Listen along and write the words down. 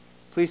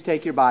Please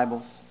take your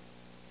Bibles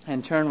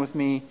and turn with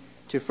me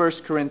to 1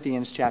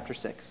 Corinthians chapter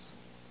 6.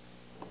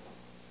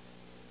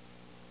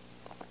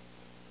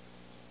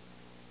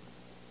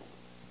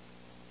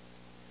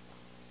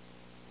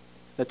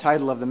 The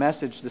title of the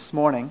message this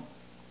morning,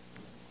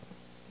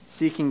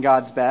 Seeking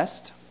God's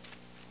Best.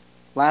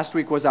 Last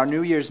week was our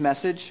New Year's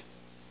message,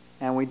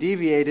 and we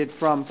deviated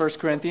from 1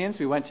 Corinthians.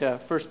 We went to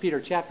 1 Peter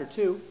chapter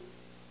 2.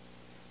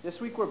 This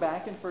week we're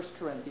back in 1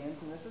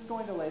 Corinthians, and this is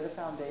going to lay the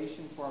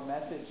foundation for a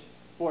message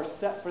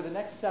for the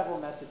next several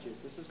messages.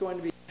 This is going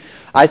to be,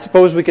 I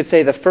suppose we could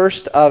say, the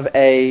first of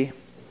a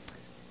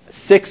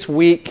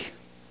 6-week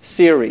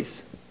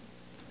series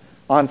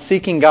on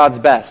seeking God's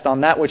best,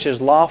 on that which is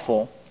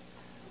lawful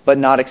but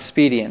not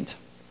expedient.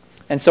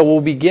 And so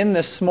we'll begin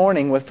this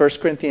morning with 1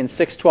 Corinthians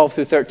 6:12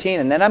 through 13,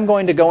 and then I'm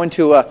going to go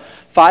into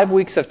 5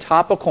 weeks of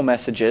topical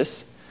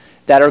messages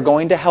that are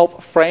going to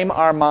help frame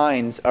our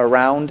minds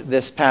around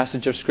this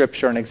passage of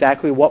Scripture and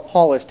exactly what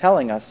Paul is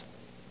telling us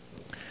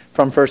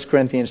from 1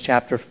 Corinthians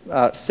chapter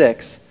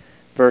 6,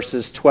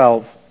 verses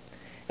 12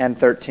 and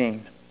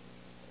 13.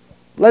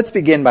 Let's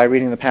begin by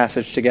reading the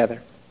passage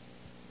together.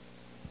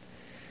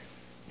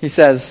 He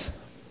says,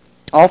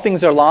 "All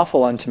things are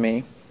lawful unto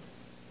me,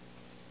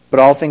 but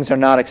all things are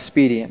not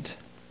expedient.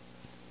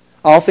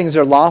 All things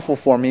are lawful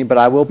for me, but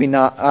I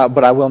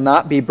will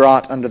not be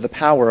brought under the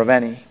power of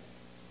any.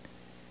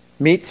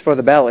 Meats for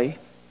the belly,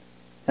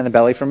 and the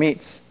belly for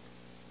meats,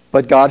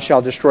 but God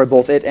shall destroy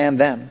both it and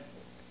them.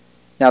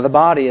 Now the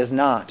body is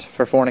not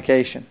for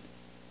fornication,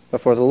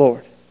 but for the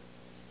Lord,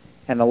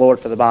 and the Lord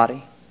for the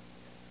body."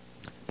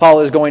 Paul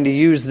is going to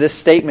use this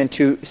statement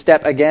to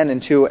step again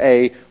into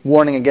a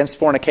warning against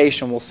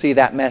fornication. We'll see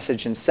that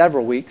message in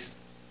several weeks.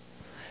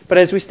 But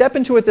as we step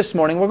into it this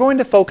morning, we're going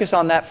to focus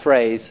on that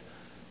phrase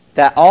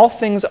that all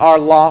things are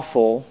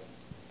lawful,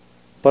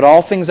 but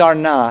all things are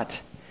not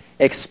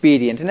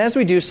expedient. And as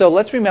we do so,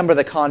 let's remember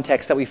the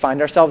context that we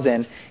find ourselves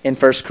in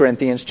 1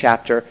 Corinthians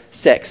chapter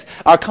 6.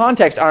 Our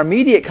context, our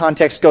immediate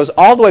context, goes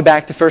all the way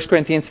back to 1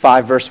 Corinthians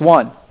 5, verse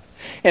 1.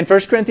 In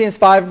 1 Corinthians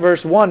 5,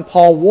 verse 1,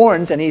 Paul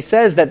warns, and he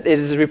says that it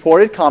is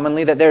reported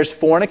commonly that there's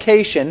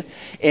fornication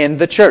in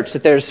the church,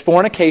 that there's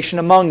fornication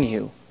among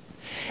you.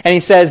 And he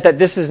says that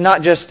this is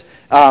not just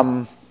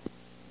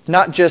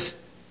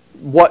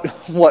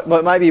what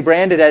might be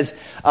branded as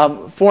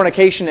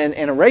fornication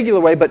in a regular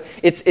way, but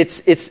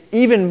it's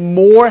even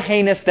more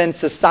heinous than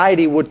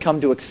society would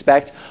come to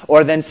expect,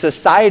 or than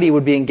society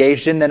would be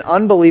engaged in, than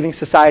unbelieving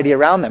society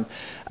around them.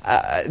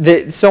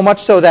 So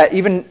much so that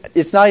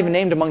it's not even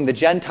named among the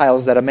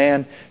Gentiles that a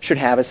man should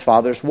have his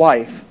father's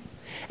wife.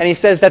 And he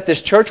says that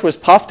this church was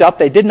puffed up.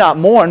 They did not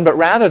mourn, but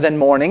rather than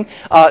mourning,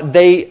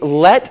 they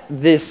let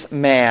this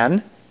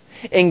man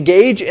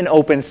engage in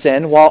open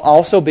sin while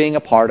also being a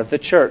part of the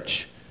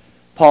church.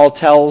 Paul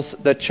tells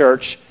the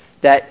church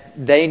that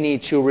they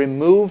need to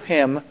remove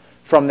him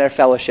from their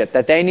fellowship,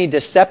 that they need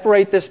to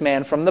separate this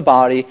man from the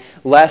body,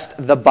 lest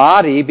the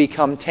body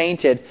become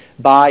tainted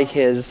by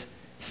his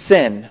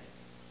sin.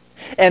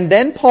 And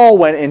then Paul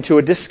went into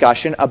a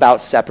discussion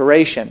about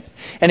separation.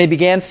 And he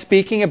began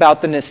speaking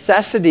about the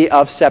necessity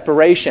of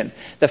separation.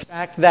 The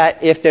fact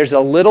that if there's a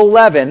little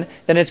leaven,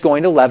 then it's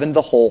going to leaven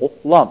the whole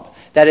lump.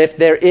 That if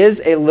there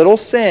is a little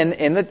sin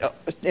in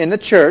the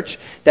church,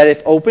 that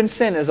if open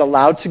sin is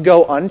allowed to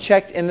go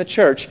unchecked in the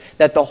church,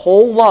 that the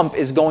whole lump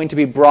is going to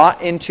be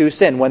brought into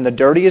sin. When the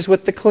dirty is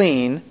with the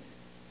clean,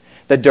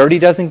 the dirty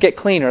doesn't get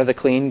cleaner, the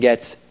clean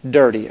gets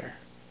dirtier.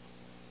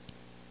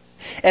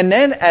 And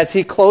then as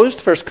he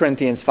closed 1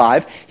 Corinthians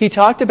 5, he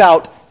talked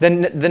about the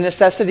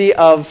necessity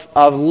of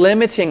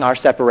limiting our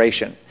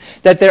separation.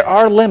 That there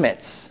are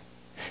limits.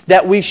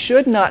 That we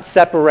should not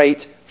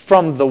separate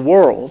from the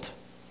world.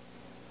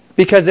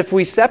 Because if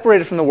we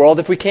separated from the world,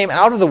 if we came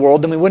out of the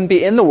world, then we wouldn't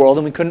be in the world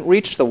and we couldn't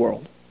reach the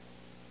world.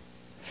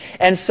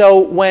 And so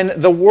when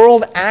the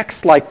world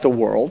acts like the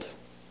world,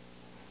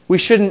 we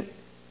shouldn't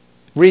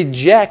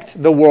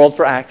reject the world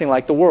for acting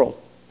like the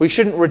world. We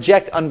shouldn't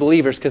reject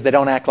unbelievers because they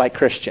don't act like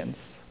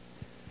Christians.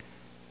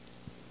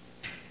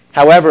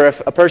 However,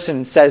 if a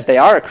person says they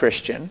are a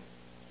Christian,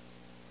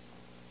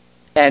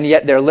 and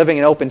yet they're living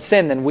in open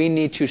sin, then we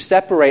need to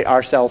separate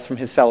ourselves from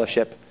his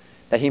fellowship,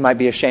 that he might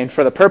be ashamed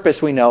for the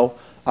purpose, we know,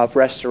 of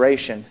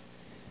restoration,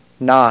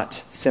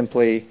 not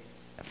simply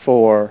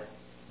for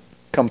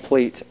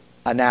complete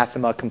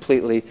anathema,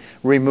 completely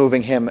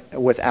removing him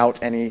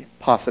without any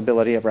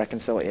possibility of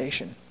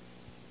reconciliation.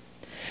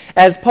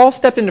 As Paul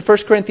stepped into 1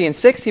 Corinthians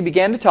 6, he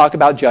began to talk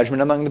about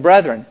judgment among the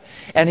brethren.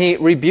 And he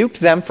rebuked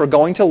them for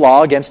going to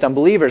law against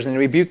unbelievers. And he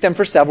rebuked them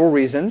for several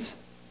reasons.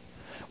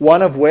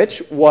 One of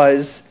which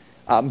was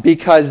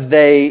because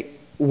they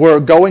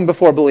were going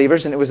before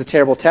believers and it was a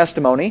terrible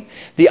testimony.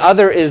 The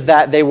other is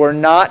that they were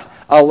not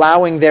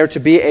allowing there to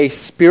be a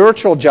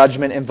spiritual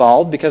judgment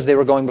involved because they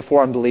were going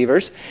before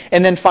unbelievers.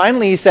 And then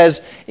finally he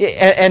says,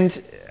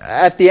 and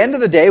at the end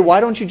of the day, why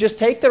don't you just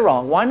take the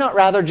wrong? Why not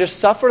rather just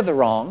suffer the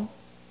wrong?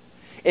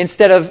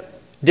 Instead of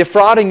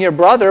defrauding your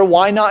brother,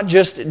 why not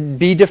just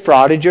be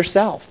defrauded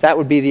yourself? That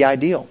would be the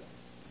ideal.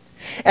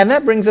 And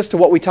that brings us to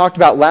what we talked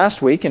about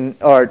last week,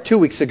 or 2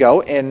 weeks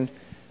ago, in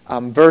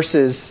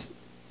verses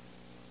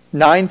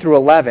 9 through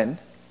 11,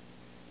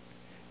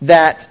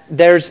 that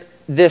there's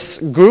this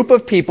group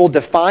of people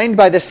defined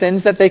by the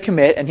sins that they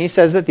commit, and he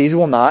says that these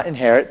will not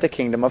inherit the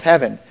kingdom of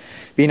heaven.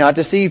 Be not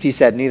deceived, he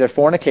said, neither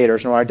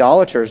fornicators, nor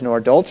idolaters, nor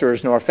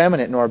adulterers, nor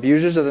effeminate, nor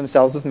abusers of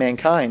themselves with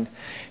mankind,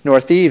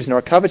 nor thieves,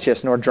 nor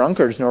covetous, nor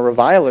drunkards, nor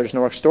revilers,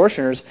 nor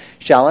extortioners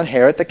shall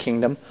inherit the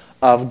kingdom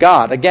of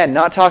God. Again,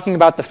 not talking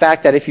about the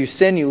fact that if you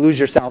sin, you lose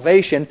your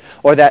salvation,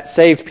 or that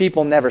saved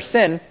people never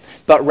sin,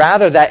 but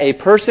rather that a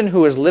person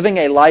who is living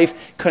a life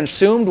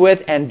consumed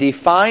with and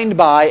defined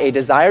by a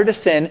desire to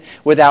sin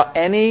without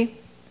any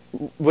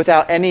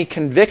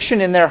conviction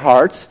in their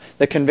hearts,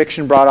 the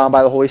conviction brought on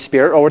by the Holy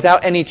Spirit, or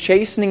without any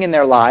chastening in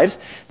their lives,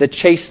 the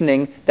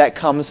chastening that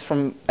comes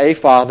from a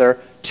Father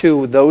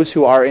to those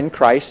who are in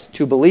Christ,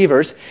 to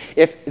believers,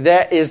 if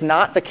that is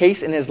not the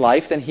case in his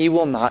life, then he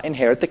will not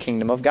inherit the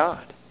kingdom of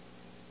God.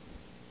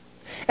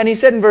 And he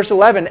said in verse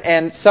 11,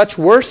 and such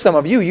were some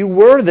of you. You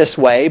were this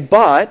way,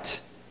 but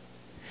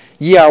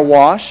ye are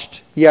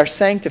washed, ye are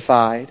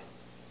sanctified,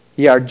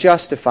 ye are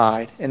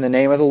justified in the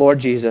name of the Lord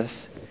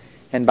Jesus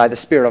and by the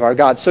Spirit of our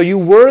God. So you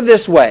were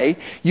this way.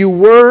 You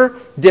were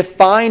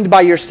defined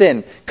by your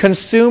sin,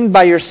 consumed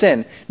by your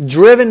sin,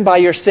 driven by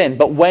your sin.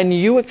 But when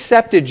you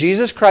accepted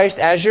Jesus Christ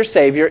as your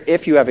Savior,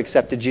 if you have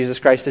accepted Jesus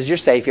Christ as your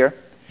Savior,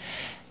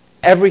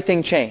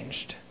 everything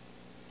changed.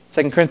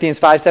 2 Corinthians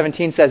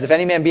 5:17 says, if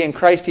any man be in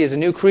Christ, he is a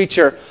new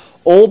creature.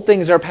 Old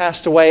things are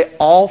passed away.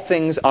 All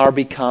things are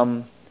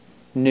become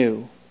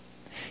new.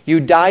 You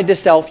died to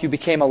self. You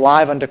became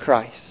alive unto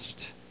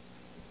Christ.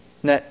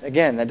 And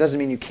that doesn't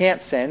mean you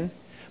can't sin,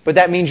 but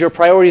that means your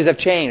priorities have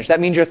changed. That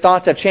means your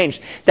thoughts have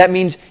changed. That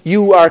means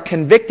you are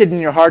convicted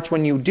in your hearts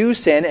when you do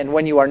sin, and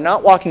when you are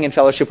not walking in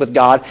fellowship with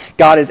God,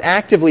 God is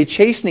actively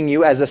chastening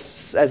you as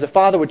a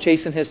father would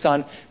chasten his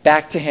son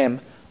back to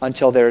him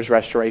until there is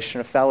restoration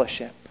of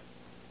fellowship.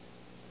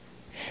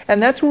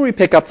 And that's where we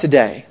pick up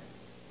today.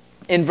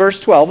 In verse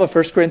 12 of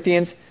 1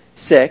 Corinthians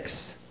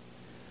 6,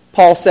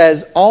 Paul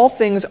says, all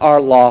things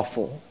are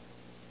lawful.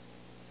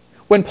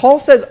 When Paul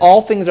says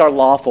all things are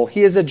lawful,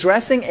 he is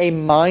addressing a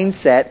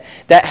mindset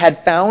that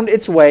had found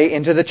its way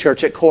into the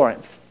church at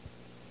Corinth.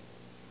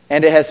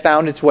 And it has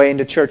found its way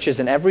into churches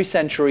in every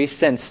century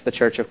since the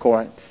church of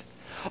Corinth.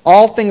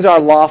 All things are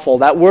lawful.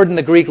 That word in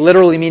the Greek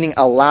literally meaning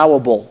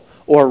allowable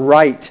or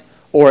right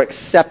or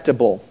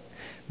acceptable.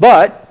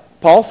 But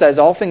Paul says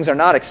all things are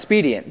not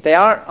expedient. They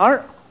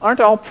aren't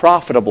all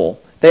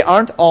profitable. They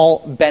aren't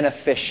all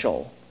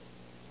beneficial.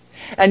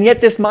 And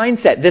yet this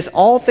mindset, this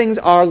all things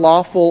are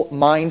lawful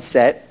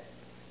mindset,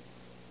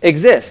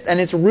 exists. And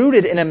it's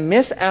rooted in a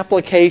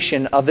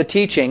misapplication of the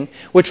teaching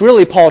which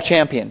really Paul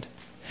championed.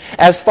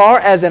 As far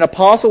as an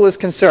apostle is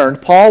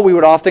concerned, Paul we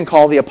would often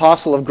call the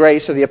apostle of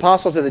grace or the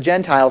apostle to the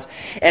Gentiles.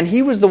 And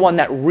he was the one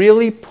that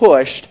really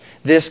pushed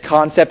this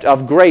concept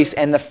of grace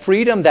and the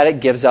freedom that it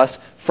gives us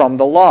from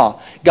the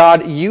law.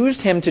 God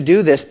used him to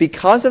do this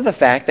because of the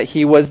fact that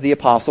he was the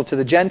apostle to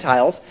the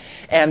Gentiles,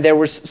 and there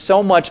was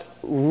so much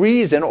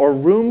reason or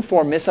room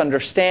for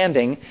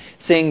misunderstanding,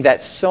 seeing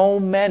that so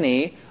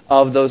many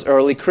of those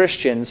early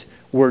Christians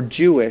were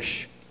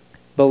Jewish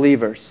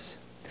believers.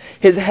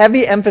 Paul's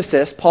heavy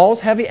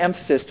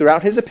emphasis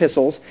throughout his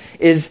epistles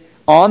is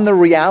on the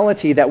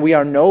reality that we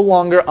are no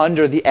longer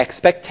under the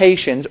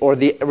expectations or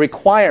the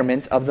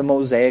requirements of the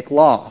Mosaic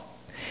law.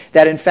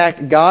 That in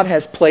fact God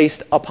has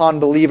placed upon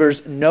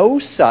believers no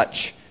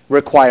such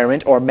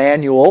requirement or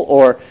manual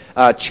or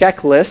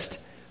checklist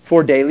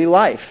for daily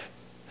life.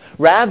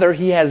 Rather,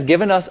 he has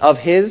given us of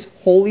his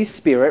Holy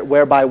Spirit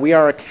whereby we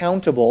are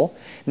accountable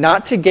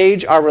not to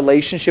gauge our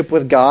relationship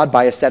with God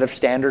by a set of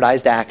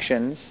standardized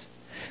actions,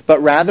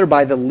 but rather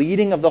by the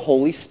leading of the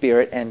Holy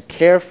Spirit and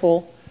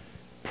careful,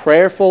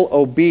 prayerful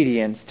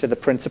obedience to the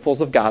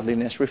principles of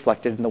godliness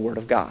reflected in the Word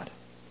of God.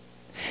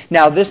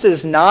 Now, this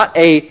is not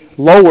a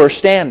lower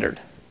standard.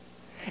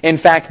 In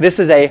fact, this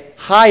is a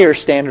higher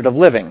standard of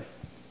living.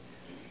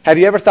 Have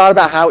you ever thought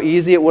about how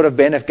easy it would have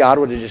been if God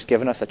would have just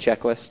given us a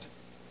checklist?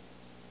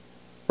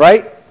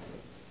 Right?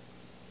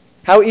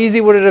 How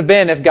easy would it have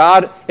been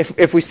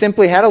if we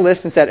simply had a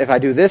list and said, if I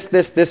do this, and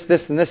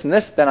this, and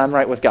this, then I'm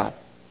right with God.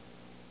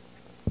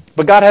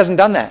 But God hasn't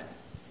done that.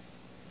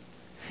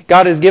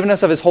 God has given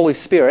us of his Holy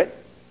Spirit.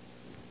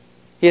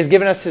 He has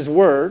given us his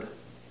Word.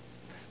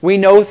 We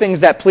know things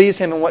that please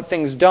him and what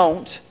things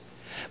don't.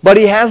 But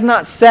he has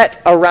not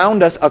set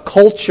around us a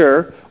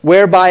culture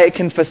whereby it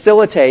can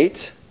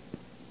facilitate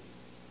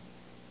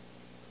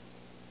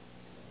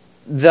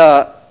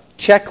the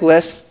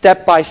checklist,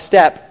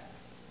 step-by-step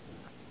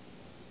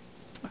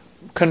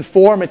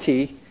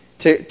conformity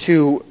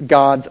to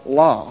God's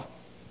law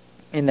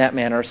in that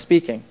manner of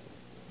speaking.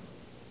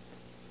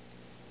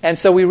 And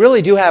so we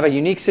really do have a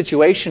unique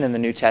situation in the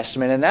New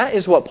Testament, and that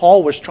is what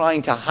Paul was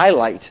trying to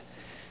highlight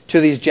to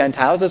these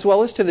Gentiles as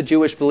well as to the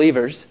Jewish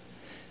believers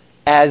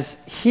as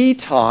he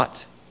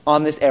taught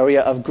on this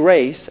area of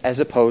grace as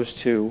opposed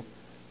to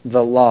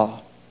the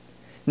law.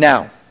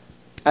 Now,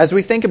 as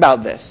we think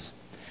about this,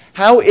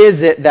 How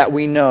is it that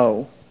we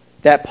know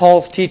that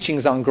Paul's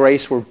teachings on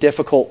grace were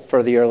difficult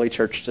for the early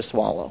church to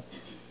swallow?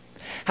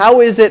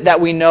 How is it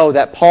that we know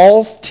that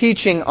Paul's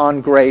teaching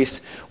on grace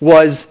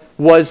was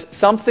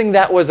something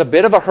that was a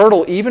bit of a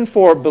hurdle even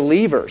for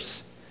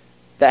believers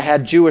that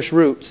had Jewish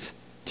roots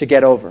to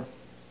get over?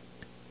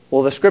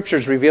 Well, the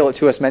Scriptures reveal it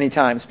to us many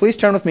times. Please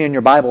turn with me in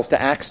your Bibles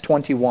to Acts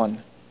 21.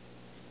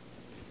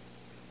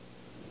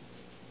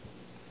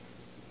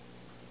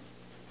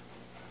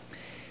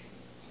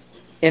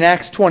 In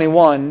Acts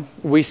 21,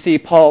 we see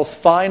Paul's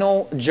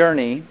final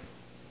journey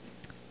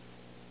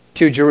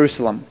to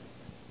Jerusalem.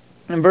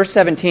 In verse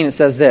 17 it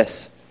says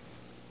this,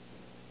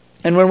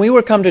 "And when we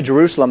were come to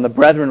Jerusalem, the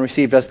brethren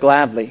received us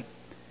gladly.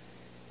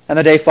 And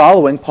the day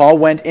following, Paul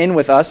went in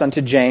with us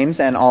unto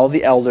James, and all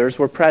the elders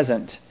were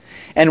present.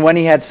 And when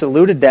he had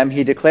saluted them,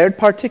 he declared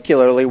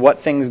particularly what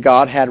things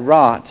God had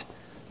wrought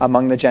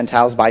among the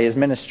Gentiles by his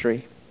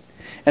ministry.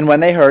 And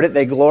when they heard it,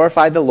 they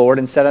glorified the Lord,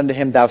 and said unto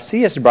him, Thou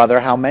seest, brother,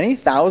 how many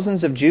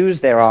thousands of Jews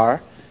there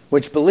are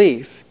which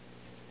believe,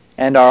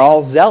 and are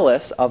all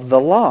zealous of the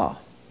law.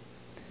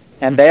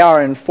 And they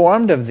are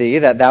informed of thee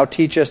that thou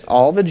teachest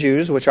all the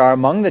Jews which are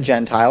among the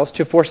Gentiles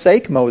to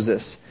forsake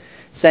Moses,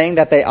 saying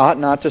that they ought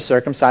not to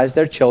circumcise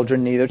their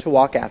children, neither to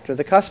walk after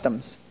the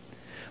customs.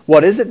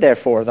 What is it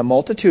therefore? The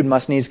multitude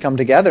must needs come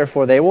together,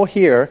 for they will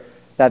hear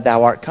that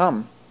thou art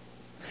come.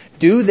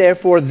 Do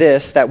therefore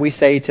this that we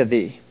say to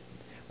thee.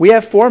 We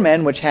have 4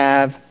 men which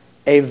have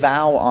a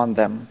vow on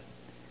them.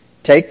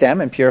 Take them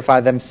and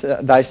purify them,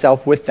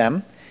 thyself with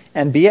them,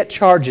 and be at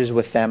charges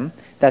with them,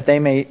 that they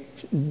may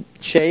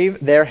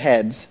shave their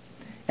heads,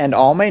 and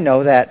all may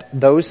know that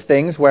those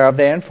things whereof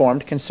they are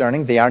informed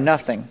concerning thee are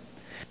nothing,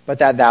 but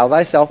that thou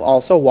thyself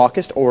also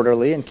walkest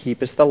orderly and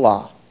keepest the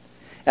law.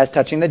 As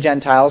touching the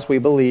Gentiles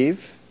which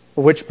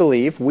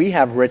believe, we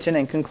have written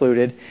and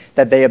concluded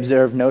that they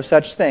observe no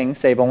such thing,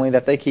 save only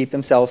that they keep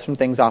themselves from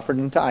things offered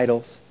unto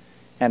idols,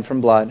 and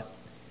from blood,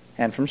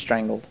 and from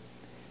strangled,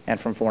 and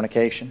from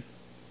fornication."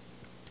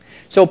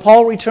 So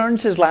Paul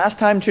returns his last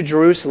time to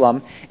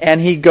Jerusalem,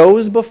 and he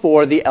goes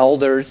before the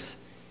elders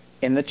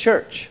in the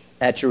church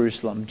at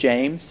Jerusalem,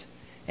 James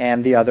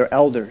and the other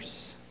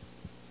elders.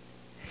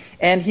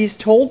 And he's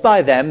told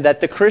by them that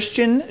the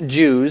Christian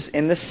Jews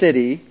in the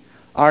city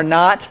are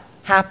not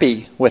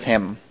happy with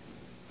him.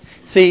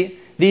 See,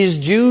 these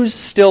Jews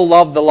still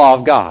love the law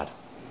of God.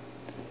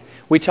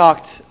 We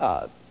talked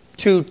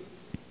 2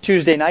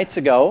 Tuesday nights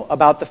ago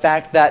about the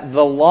fact that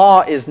the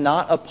law is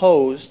not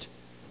opposed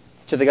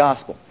to the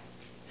gospel.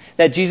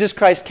 That Jesus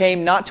Christ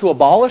came not to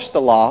abolish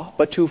the law,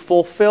 but to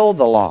fulfill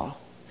the law.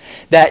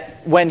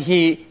 That when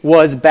he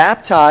was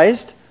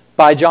baptized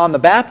by John the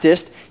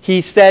Baptist,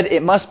 he said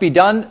it must be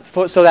done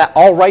so that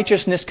all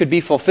righteousness could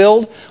be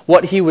fulfilled.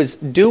 What he was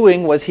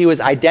doing was he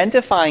was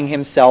identifying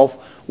himself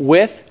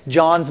with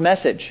John's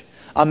message,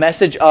 a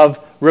message of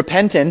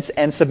repentance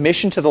and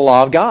submission to the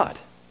law of God.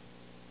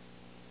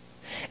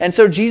 And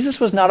so Jesus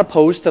was not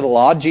opposed to the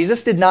law.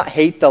 Jesus did not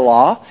hate the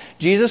law.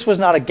 Jesus was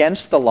not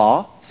against the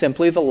law.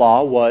 Simply the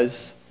law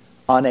was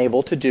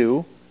unable to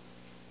do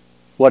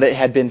what it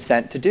had been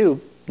sent to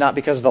do. Not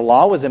because the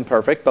law was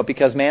imperfect, but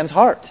because man's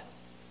heart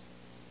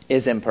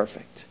is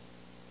imperfect.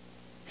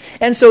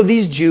 And so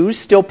these Jews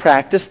still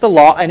practiced the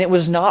law, and it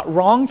was not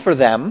wrong for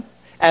them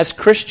as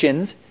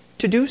Christians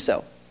to do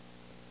so.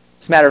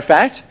 As a matter of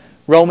fact,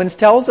 Romans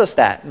tells us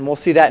that, and we'll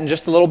see that in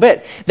just a little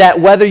bit, that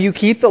whether you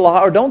keep the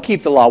law or don't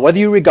keep the law, whether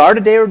you regard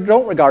a day or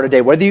don't regard a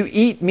day, whether you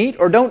eat meat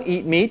or don't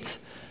eat meat,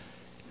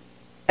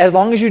 as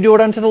long as you do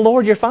it unto the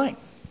Lord, you're fine.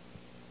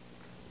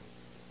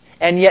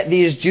 And yet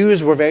these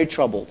Jews were very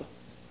troubled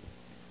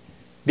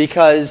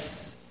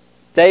because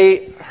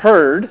they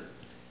heard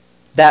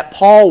that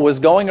Paul was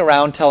going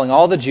around telling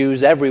all the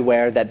Jews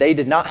everywhere that they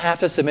did not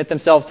have to submit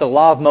themselves to the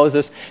law of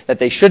Moses, that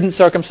they shouldn't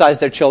circumcise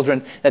their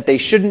children, that they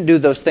shouldn't do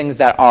those things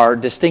that are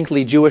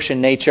distinctly Jewish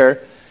in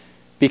nature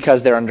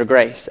because they're under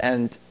grace.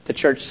 And the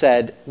church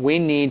said, we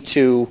need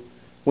to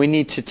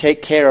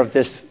take care of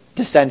this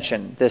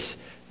dissension,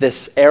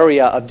 this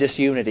area of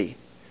disunity.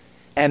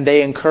 And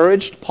they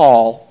encouraged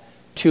Paul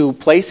to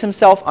place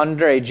himself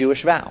under a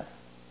Jewish vow,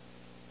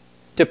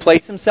 to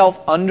place himself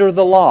under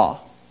the law,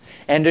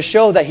 and to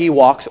show that he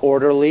walks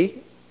orderly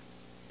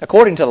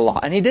according to the law.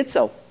 And he did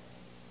so.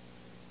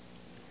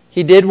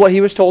 He did what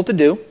he was told to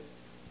do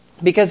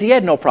because he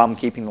had no problem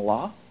keeping the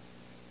law.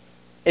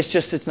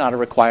 It's not a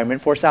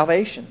requirement for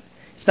salvation.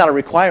 It's not a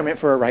requirement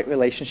for a right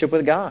relationship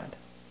with God.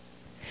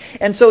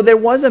 And so there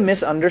was a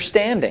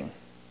misunderstanding.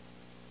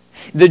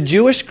 The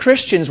Jewish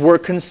Christians were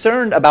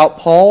concerned about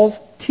Paul's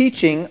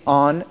teaching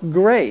on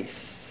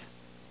grace.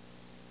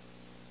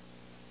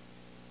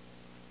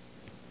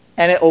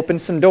 And it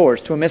opens some doors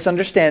to a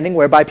misunderstanding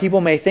whereby people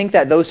may think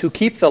that those who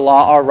keep the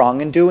law are wrong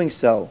in doing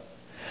so.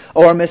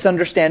 Or a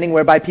misunderstanding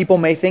whereby people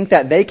may think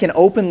that they can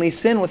openly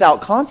sin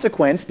without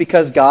consequence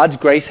because God's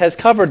grace has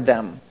covered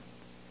them.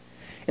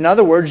 In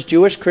other words,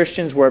 Jewish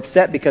Christians were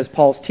upset because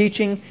Paul's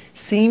teaching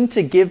seemed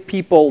to give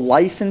people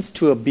license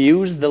to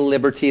abuse the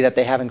liberty that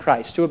they have in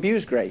Christ, to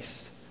abuse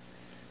grace.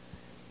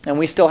 And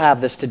we still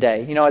have this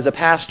today. You know, as a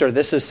pastor,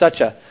 this is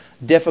such a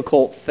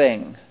difficult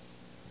thing.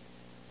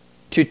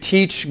 To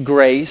teach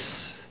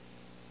grace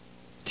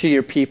to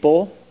your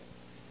people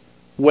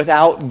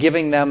without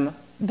giving them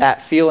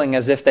that feeling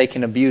as if they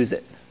can abuse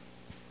it.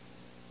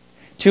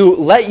 To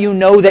let you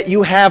know that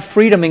you have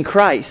freedom in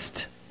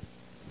Christ.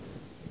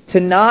 To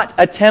not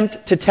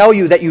attempt to tell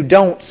you that you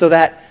don't so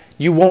that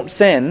you won't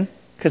sin,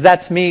 because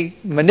that's me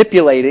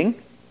manipulating.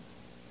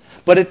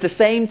 But at the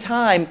same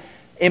time,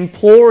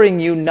 imploring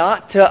you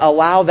not to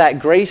allow that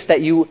grace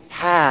that you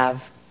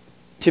have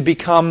to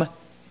become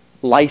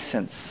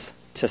license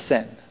to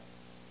sin.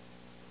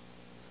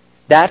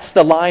 That's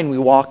the line we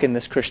walk in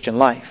this Christian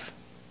life.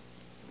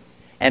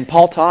 And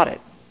Paul taught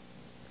it.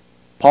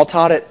 Paul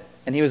taught it,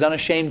 and he was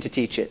unashamed to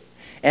teach it.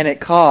 And it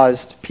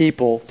caused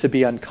people to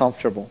be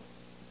uncomfortable.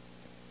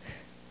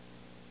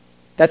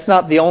 That's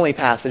not the only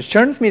passage.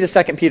 Turn with me to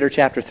 2 Peter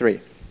chapter 3.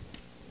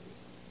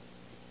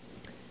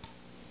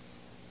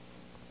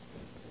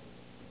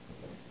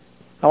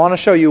 I want to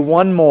show you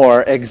one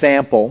more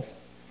example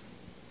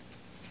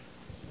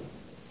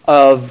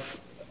of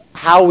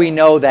how we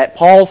know that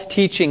Paul's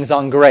teachings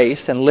on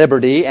grace and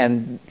liberty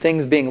and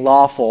things being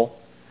lawful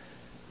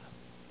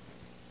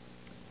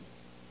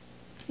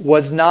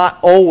was not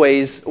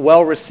always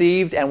well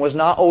received and was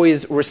not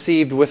always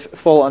received with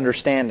full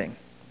understanding.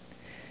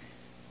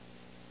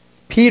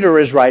 Peter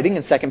is writing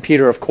in 2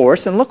 Peter, of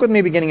course, and look with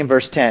me beginning in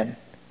verse 10.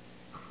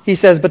 He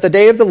says, "But the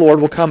day of the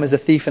Lord will come as a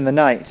thief in the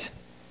night,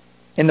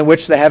 in the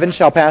which the heavens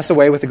shall pass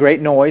away with a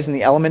great noise, and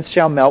the elements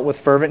shall melt with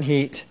fervent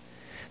heat.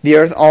 The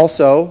earth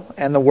also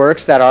and the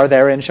works that are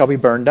therein shall be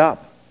burned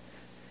up.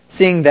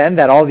 Seeing then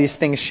that all these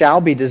things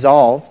shall be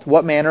dissolved,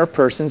 what manner of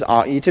persons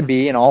ought ye to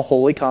be in all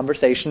holy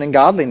conversation and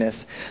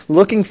godliness,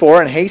 looking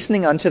for and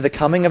hastening unto the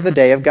coming of the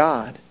day of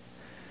God,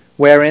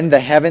 wherein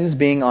the heavens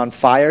being on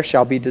fire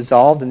shall be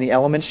dissolved, and the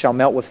elements shall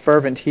melt with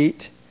fervent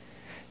heat?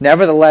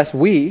 Nevertheless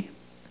we,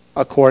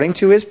 according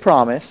to his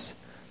promise,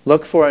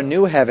 look for a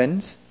new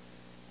heavens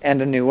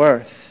and a new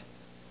earth,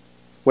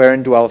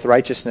 wherein dwelleth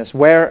righteousness.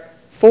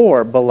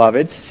 Wherefore,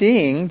 beloved,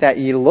 seeing that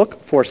ye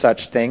look for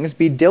such things,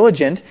 be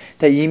diligent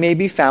that ye may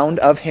be found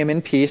of him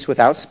in peace,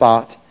 without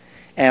spot,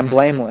 and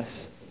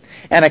blameless.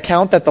 And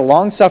account that the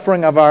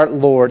longsuffering of our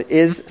Lord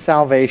is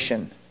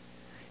salvation,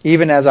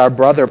 even as our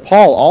brother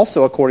Paul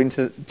also, according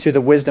to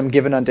the wisdom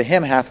given unto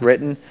him, hath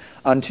written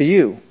unto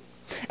you.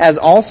 As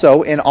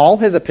also in all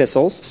his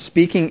epistles,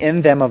 speaking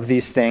in them of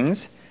these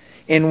things,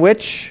 in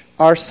which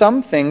are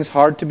some things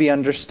hard to be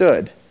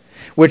understood,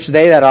 which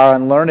they that are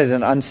unlearned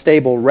and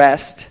unstable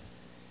wrest,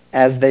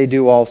 as they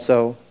do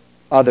also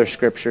other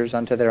scriptures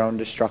unto their own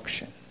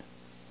destruction."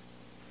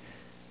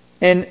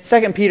 In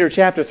 2 Peter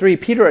chapter 3,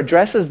 Peter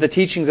addresses the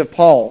teachings of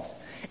Paul.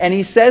 And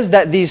he says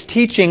that these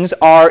teachings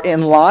are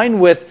in line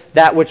with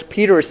that which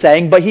Peter is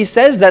saying, but he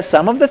says that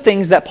some of the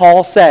things that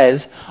Paul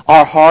says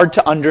are hard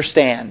to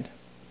understand.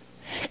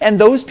 And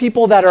those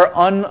people that are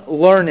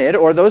unlearned,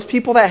 or those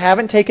people that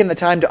haven't taken the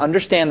time to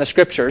understand the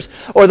Scriptures,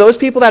 or those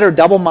people that are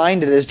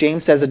double-minded, as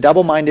James says, a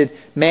double-minded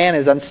man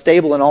is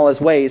unstable in all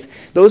his ways,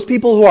 those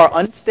people who are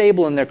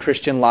unstable in their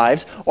Christian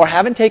lives, or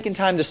haven't taken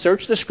time to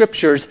search the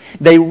Scriptures,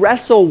 they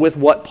wrestle with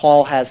what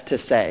Paul has to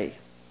say.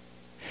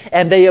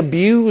 And they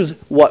abuse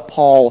what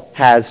Paul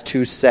has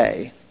to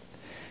say,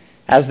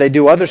 as they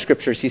do other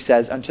scriptures, he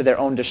says, unto their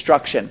own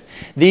destruction.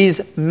 These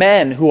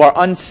men who are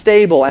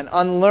unstable and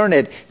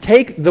unlearned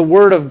take the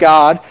word of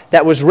God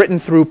that was written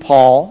through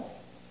Paul,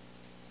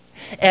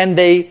 and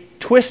they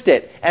twist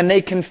it, and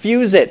they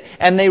confuse it,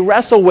 and they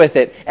wrestle with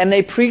it, and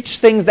they preach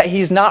things that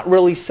he's not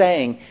really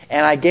saying.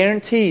 And I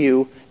guarantee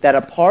you that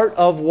a part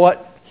of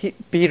what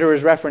Peter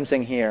is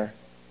referencing here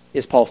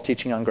is Paul's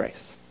teaching on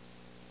grace.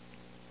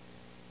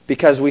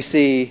 Because we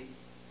see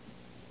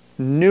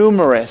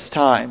numerous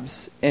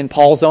times in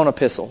Paul's own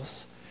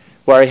epistles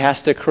where he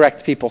has to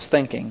correct people's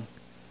thinking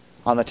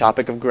on the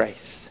topic of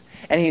grace.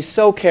 And he's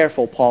so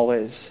careful, Paul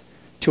is,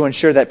 to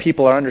ensure that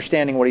people are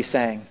understanding what he's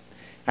saying.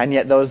 And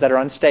yet those that are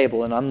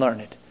unstable and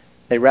unlearned,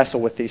 they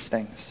wrestle with these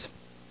things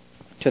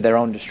to their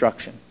own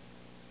destruction.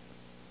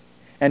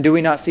 And do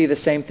we not see the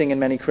same thing in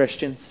many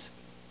Christians?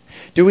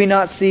 Do we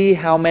not see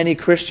how many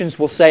Christians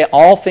will say,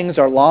 all things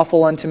are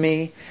lawful unto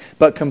me,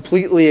 but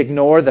completely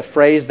ignore the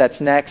phrase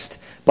that's next,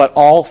 but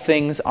all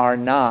things are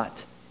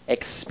not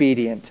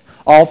expedient.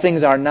 All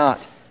things are not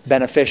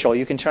beneficial.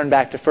 You can turn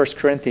back to 1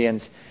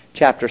 Corinthians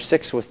chapter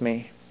 6 with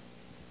me.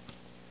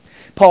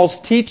 Paul's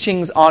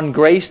teachings on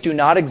grace do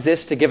not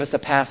exist to give us a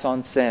pass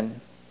on sin.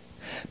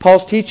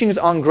 Paul's teachings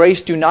on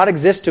grace do not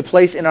exist to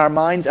place in our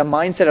minds a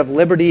mindset of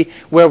liberty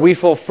where we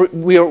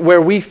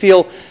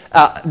feel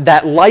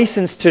that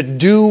license to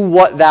do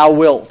what thou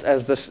wilt,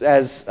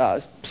 as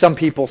some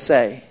people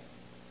say.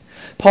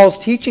 Paul's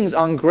teachings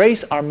on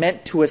grace are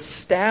meant to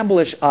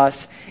establish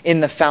us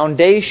in the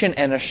foundation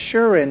and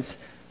assurance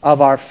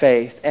of our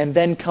faith, and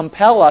then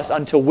compel us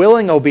unto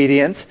willing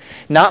obedience,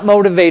 not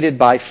motivated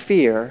by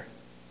fear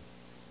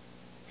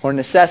or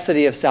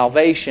necessity of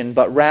salvation,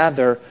 but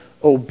rather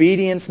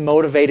obedience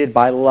motivated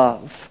by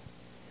love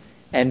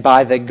and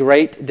by the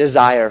great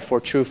desire for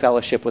true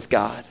fellowship with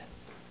God.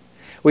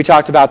 We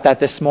talked about that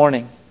this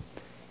morning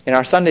in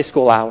our Sunday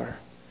school hour.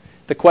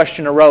 The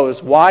question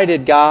arose, why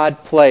did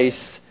God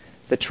place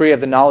the tree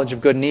of the knowledge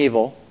of good and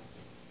evil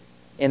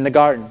in the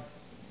garden?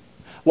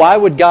 Why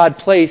would God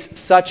place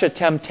such a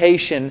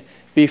temptation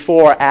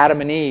before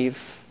Adam and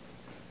Eve?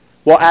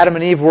 Well, Adam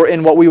and Eve were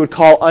in what we would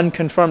call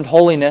unconfirmed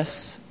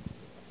holiness.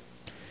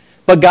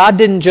 But God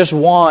didn't just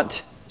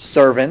want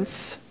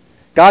servants.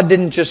 God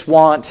didn't just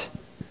want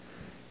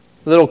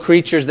little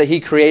creatures that He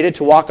created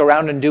to walk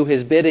around and do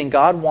His bidding.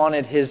 God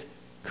wanted His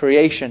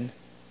creation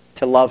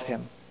to love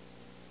Him.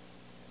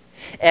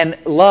 And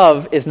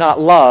love is not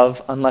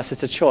love unless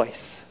it's a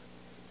choice.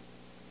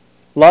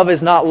 Love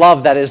is not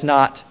love that is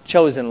not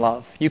chosen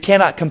love. You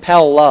cannot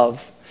compel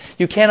love.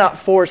 You cannot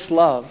force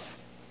love.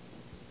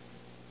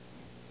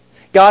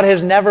 God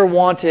has never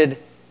wanted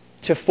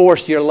to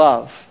force your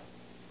love.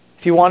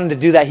 If He wanted to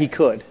do that, He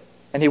could,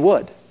 and He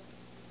would.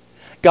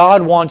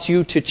 God wants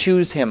you to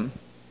choose Him.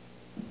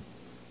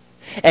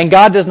 And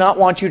God does not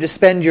want you to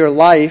spend your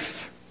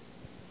life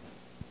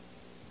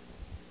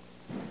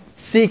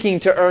seeking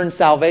to earn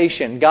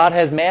salvation. God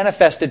has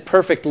manifested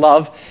perfect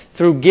love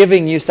through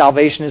giving you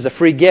salvation as a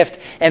free gift.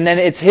 And then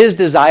it's His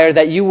desire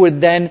that you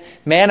would then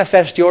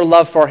manifest your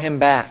love for Him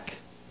back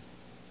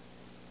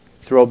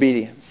through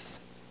obedience.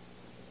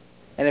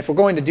 And if we're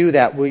going to do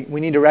that, we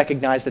need to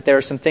recognize that there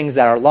are some things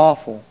that are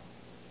lawful,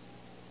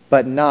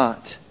 but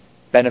not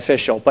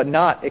beneficial, but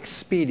not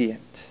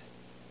expedient.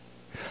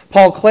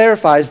 Paul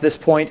clarifies this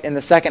point in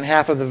the second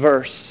half of the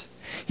verse.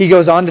 He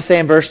goes on to say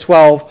in verse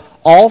 12,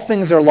 all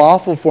things are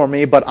lawful for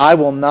me, but I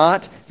will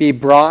not be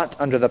brought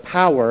under the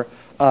power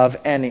of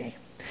any.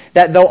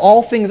 That though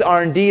all things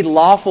are indeed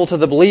lawful to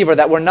the believer,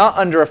 that we're not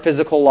under a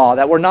physical law,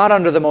 that we're not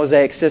under the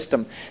Mosaic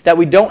system, that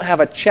we don't have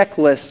a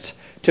checklist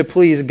to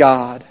please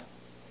God.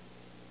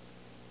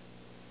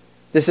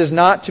 This is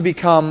not to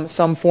become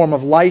some form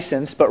of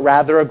license, but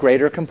rather a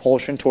greater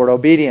compulsion toward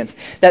obedience.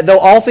 That though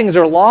all things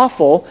are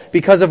lawful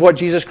because of what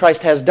Jesus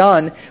Christ has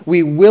done,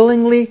 we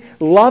willingly,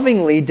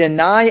 lovingly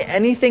deny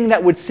anything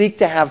that would seek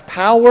to have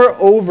power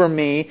over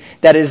me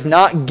that is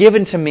not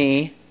given to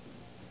me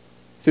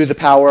through the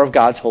power of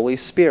God's Holy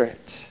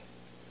Spirit.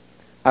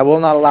 I will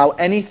not allow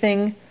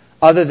anything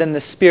other than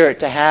the Spirit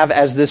to have,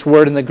 as this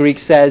word in the Greek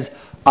says,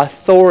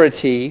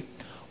 authority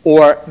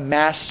or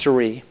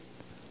mastery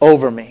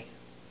over me.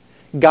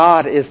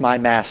 God is my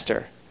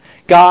master.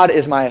 God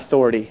is my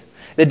authority.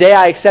 The day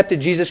I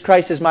accepted Jesus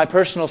Christ as my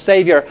personal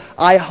Savior,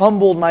 I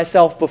humbled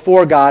myself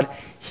before God.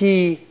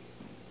 He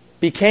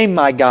became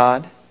my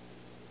God.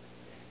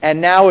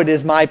 And now it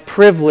is my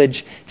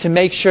privilege to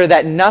make sure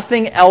that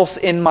nothing else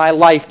in my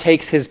life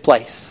takes His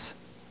place.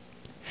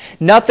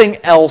 Nothing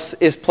else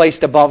is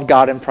placed above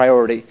God in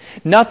priority.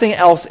 Nothing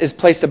else is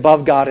placed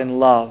above God in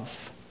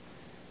love.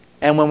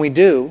 And when we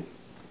do,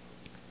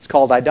 it's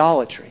called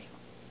idolatry.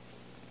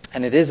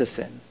 And it is a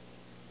sin.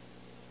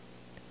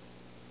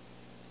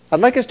 I'd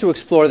like us to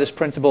explore this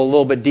principle a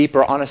little bit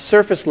deeper on a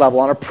surface level,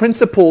 on a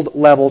principled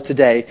level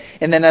today.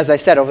 And then, as I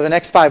said, over the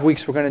next 5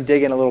 weeks, we're going to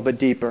dig in a little bit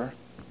deeper.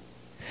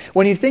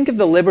 When you think of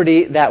the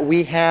liberty that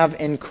we have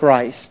in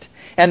Christ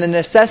and the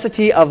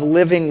necessity of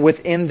living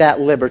within that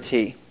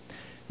liberty,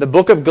 the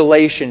book of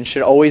Galatians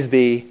should always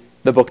be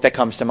the book that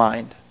comes to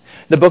mind.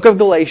 The book of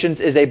Galatians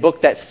is a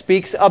book that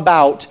speaks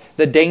about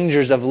the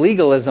dangers of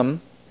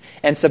legalism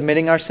and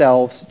submitting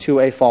ourselves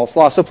to a false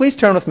law. So please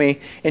turn with me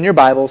in your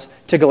Bibles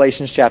to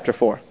Galatians chapter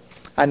 4.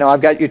 I know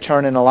I've got you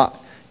turning a lot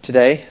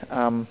today.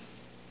 I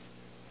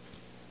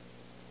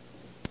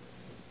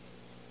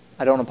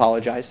don't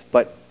apologize,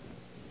 but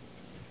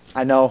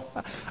I know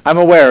I'm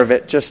aware of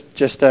it,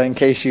 just in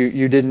case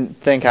you didn't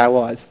think I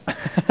was.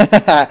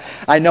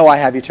 I know I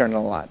have you turning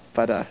a lot,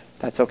 but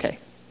that's okay.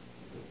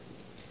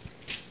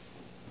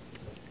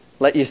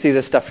 Let you see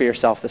this stuff for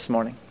yourself this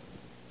morning.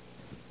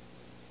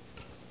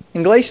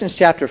 In Galatians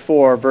chapter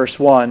 4, verse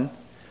 1,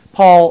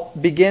 Paul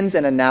begins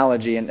an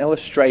analogy, an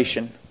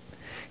illustration.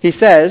 He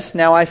says,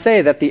 now I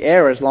say that the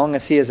heir, as long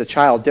as he is a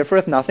child,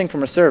 differeth nothing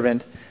from a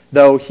servant,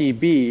 though he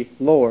be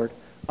Lord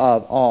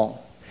of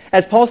all.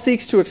 As Paul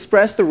seeks to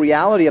express the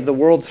reality of the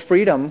world's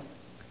freedom,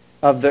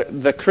 of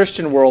the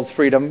Christian world's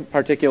freedom,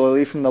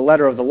 particularly from the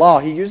letter of the law,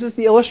 he uses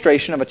the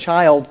illustration of a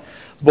child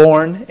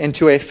born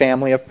into a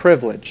family of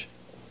privilege.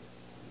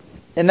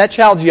 In that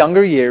child's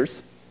younger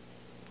years,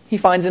 he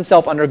finds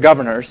himself under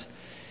governors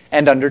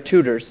and under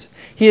tutors.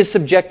 He is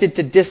subjected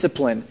to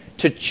discipline,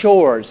 to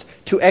chores,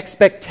 to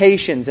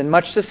expectations, in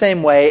much the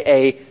same way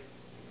a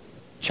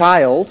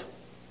child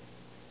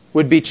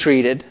would be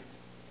treated,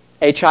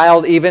 a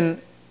child even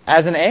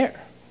as an heir,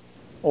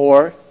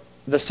 or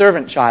the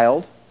servant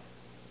child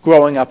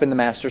growing up in the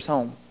master's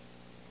home.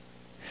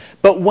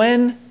 But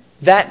when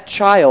that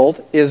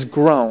child is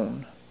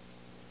grown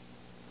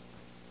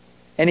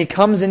and he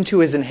comes into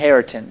his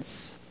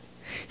inheritance,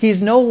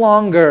 he's no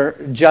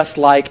longer just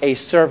like a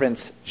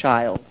servant's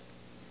child.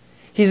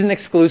 He's an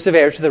exclusive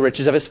heir to the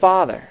riches of his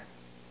father.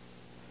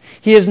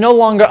 He is no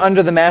longer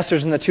under the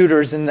masters and the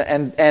tutors and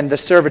the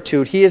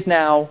servitude. He is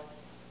now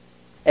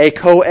a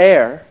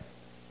co-heir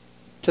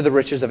to the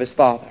riches of his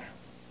Father.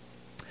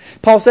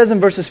 Paul says in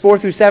verses 4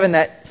 through 7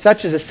 that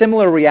such is a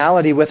similar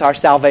reality with our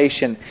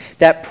salvation,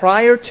 that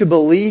prior to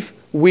belief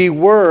we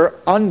were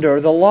under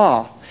the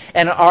law.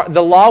 And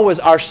the law was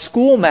our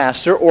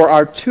schoolmaster or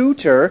our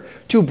tutor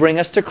to bring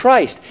us to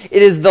Christ.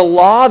 It is the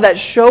law that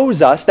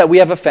shows us that we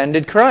have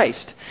offended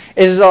Christ.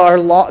 It is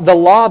the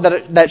law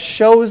that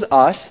shows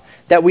us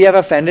that we have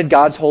offended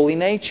God's holy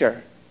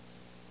nature.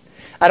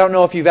 I don't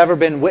know if you've ever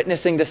been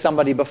witnessing to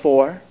somebody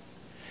before,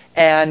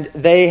 and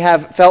they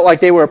have felt like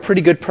they were a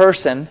pretty good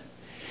person,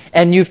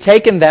 and you've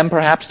taken them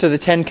perhaps to the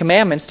Ten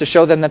Commandments to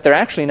show them that they're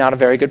actually not a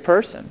very good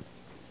person.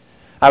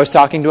 I was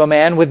talking to a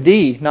man with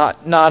D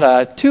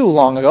not too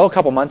long ago, a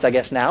couple months I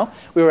guess now.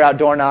 We were out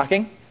door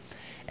knocking,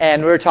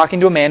 and we were talking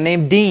to a man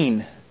named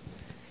Dean.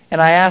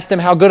 And I asked him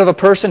how good of a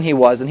person he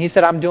was, and he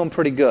said, I'm doing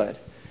pretty good.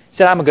 He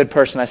said, I'm a good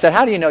person. I said,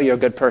 how do you know you're a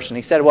good person?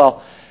 He said,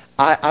 well,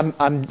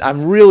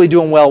 I'm really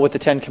doing well with the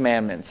Ten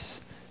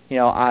Commandments. You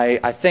know,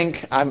 I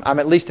think I'm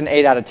at least an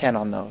 8 out of 10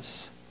 on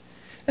those.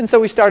 And so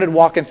we started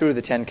walking through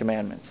the Ten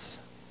Commandments.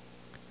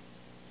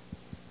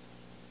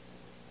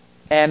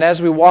 And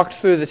as we walked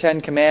through the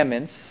Ten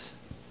Commandments,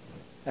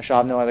 thou shalt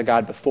have no other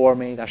God before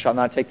me, thou shalt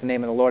not take the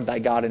name of the Lord thy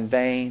God in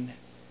vain.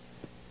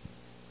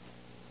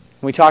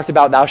 We talked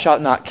about thou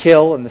shalt not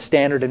kill in the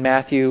standard in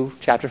Matthew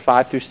chapter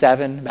 5 through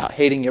 7, about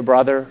hating your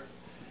brother.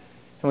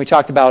 And we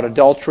talked about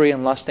adultery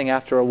and lusting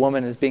after a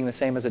woman as being the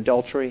same as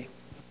adultery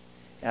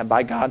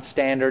by God's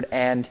standard.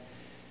 And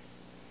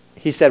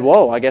he said,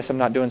 whoa, I guess I'm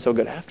not doing so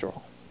good after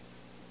all.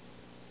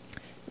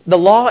 The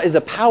law is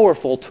a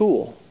powerful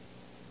tool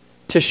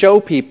to show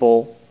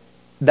people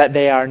that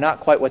they are not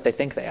quite what they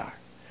think they are.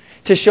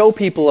 To show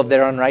people of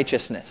their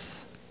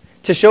unrighteousness.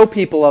 To show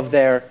people of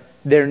their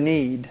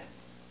need.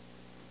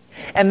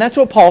 And that's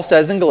what Paul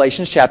says in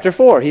Galatians chapter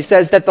 4. He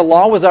says that the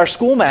law was our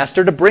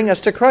schoolmaster to bring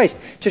us to Christ,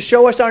 to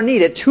show us our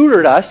need. It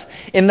tutored us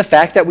in the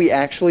fact that we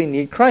actually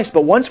need Christ.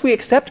 But once we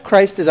accept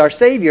Christ as our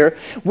Savior,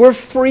 we're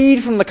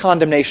freed from the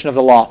condemnation of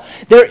the law.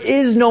 There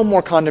is no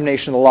more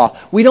condemnation of the law.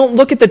 We don't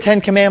look at the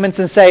Ten Commandments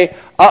and say,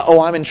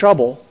 uh-oh, I'm in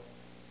trouble.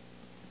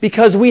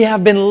 Because we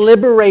have been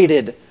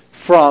liberated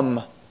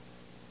from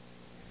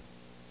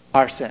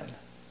our sin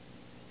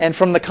and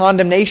from the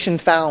condemnation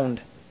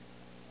found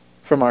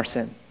from our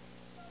sin.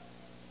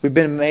 We've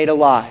been made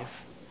alive,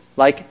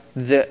 like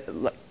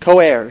the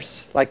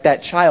co-heirs, like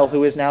that child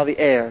who is now the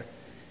heir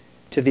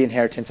to the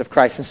inheritance of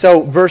Christ. And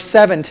so verse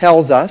 7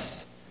 tells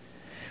us,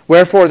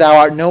 wherefore thou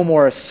art no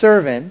more a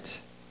servant,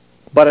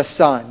 but a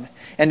son.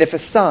 And if a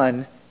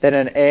son, then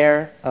an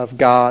heir of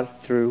God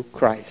through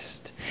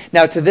Christ.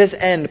 Now to this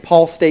end,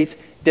 Paul states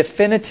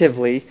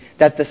definitively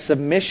that the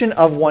submission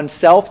of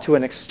oneself to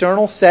an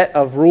external set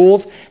of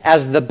rules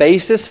as the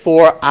basis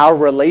for our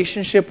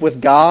relationship with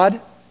God.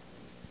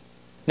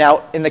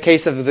 Now, in the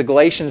case of the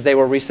Galatians, they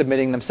were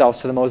resubmitting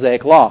themselves to the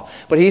Mosaic Law.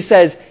 But he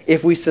says,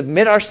 if we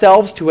submit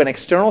ourselves to an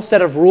external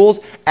set of rules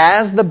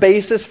as the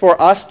basis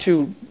for us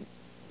to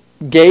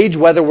gauge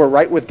whether we're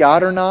right with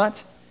God or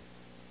not,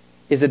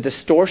 is a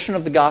distortion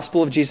of the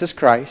gospel of Jesus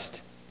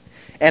Christ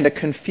and a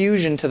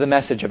confusion to the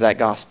message of that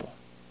gospel.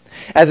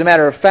 As a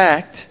matter of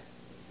fact,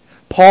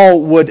 Paul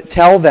would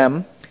tell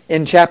them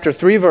in chapter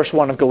 3, verse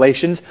 1 of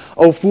Galatians,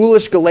 O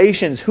foolish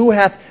Galatians, who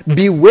hath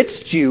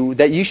bewitched you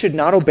that ye should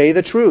not obey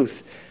the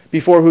truth,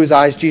 before whose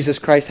eyes Jesus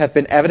Christ hath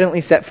been evidently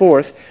set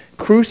forth,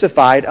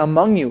 crucified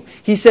among you.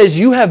 He says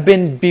you have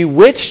been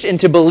bewitched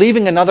into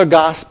believing another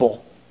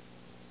gospel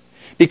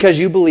because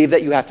you believe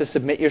that you have to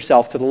submit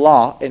yourself to the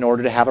law in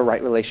order to have a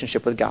right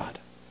relationship with God.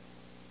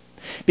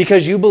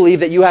 Because you believe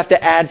that you have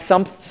to add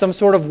some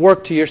sort of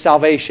work to your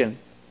salvation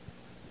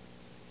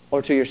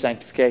or to your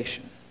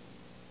sanctification.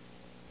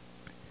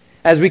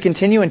 As we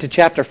continue into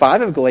chapter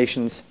 5 of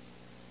Galatians,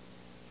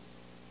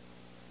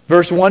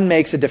 verse 1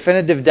 makes a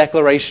definitive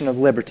declaration of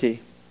liberty,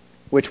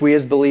 which we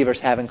as believers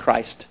have in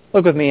Christ.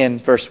 Look with me in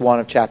verse 1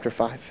 of chapter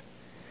 5.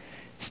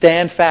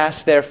 Stand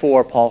fast,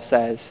 therefore, Paul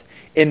says,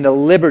 in the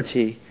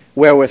liberty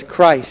wherewith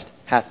Christ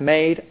hath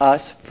made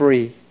us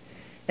free,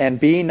 and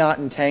be not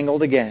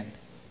entangled again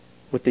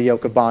with the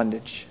yoke of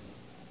bondage.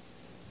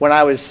 When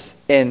I was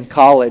in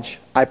college,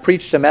 I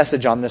preached a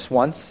message on this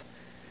once.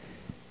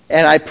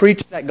 And I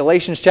preached that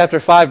Galatians chapter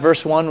 5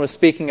 verse 1 was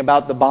speaking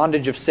about the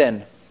bondage of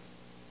sin.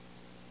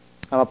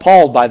 I'm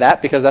appalled by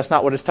that because that's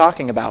not what it's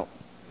talking about.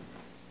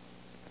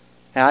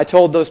 And I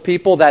told those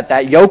people that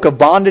that yoke of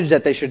bondage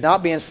that they should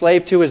not be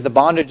enslaved to is the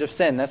bondage of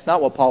sin. That's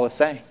not what Paul is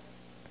saying.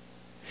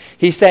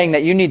 He's saying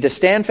that you need to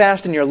stand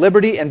fast in your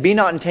liberty and be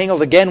not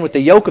entangled again with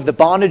the yoke of the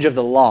bondage of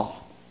the law.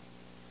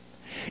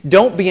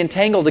 Don't be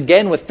entangled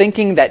again with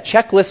thinking that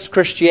checklist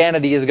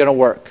Christianity is going to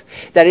work.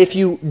 That if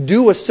you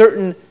do a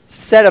certain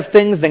set of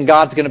things, then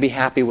God's going to be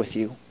happy with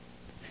you.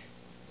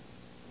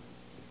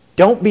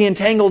 Don't be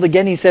entangled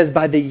again, he says,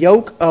 by the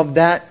yoke of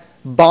that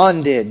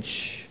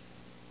bondage.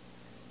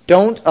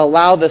 Don't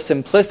allow the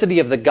simplicity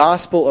of the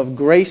gospel of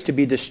grace to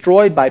be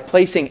destroyed by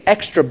placing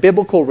extra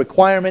biblical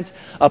requirements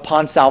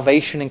upon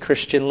salvation and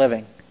Christian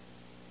living.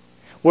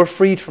 We're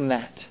freed from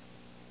that.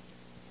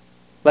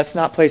 Let's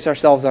not place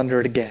ourselves under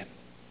it again.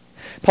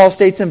 Paul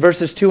states in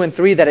verses 2 and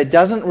 3 that it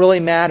doesn't really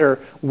matter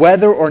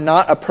whether or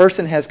not a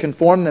person has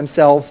conformed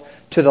themselves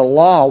to the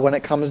law when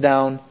it comes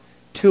down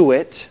to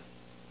it.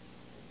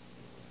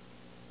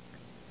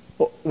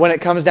 When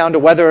it comes down to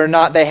whether or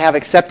not they have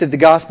accepted the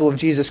gospel of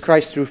Jesus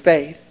Christ through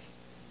faith.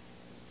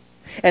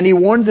 And he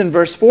warns in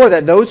verse 4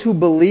 that those who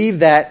believe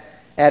that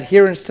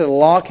adherence to the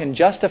law can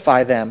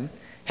justify them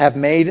have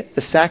made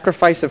the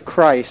sacrifice of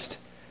Christ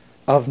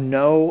of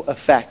no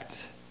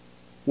effect,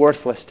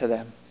 worthless to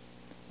them.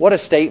 What a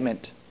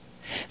statement.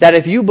 That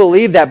if you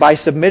believe that by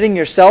submitting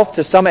yourself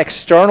to some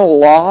external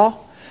law,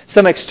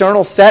 some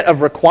external set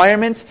of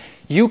requirements,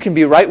 you can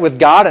be right with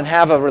God and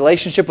have a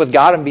relationship with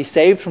God and be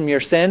saved from your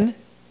sin,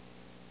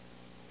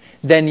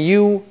 then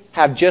you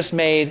have just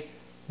made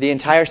the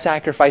entire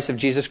sacrifice of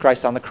Jesus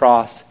Christ on the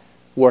cross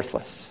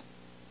worthless,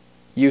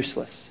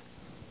 useless,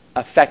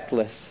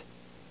 effectless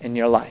in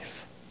your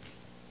life.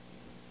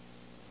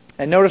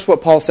 And notice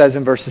what Paul says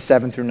in verses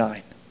 7 through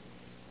 9.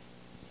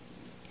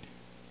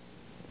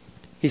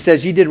 He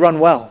says, "Ye did run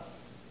well.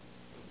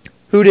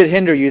 Who did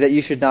hinder you that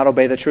you should not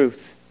obey the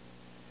truth?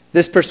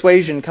 This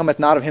persuasion cometh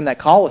not of him that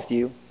calleth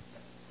you.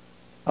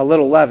 A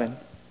little leaven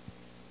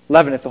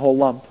leaveneth the whole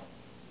lump."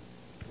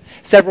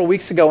 Several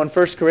weeks ago in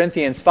 1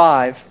 Corinthians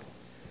 5,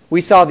 we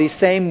saw these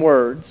same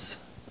words,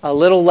 "A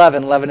little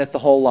leaven leaveneth the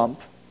whole lump."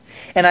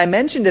 And I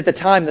mentioned at the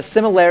time the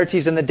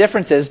similarities and the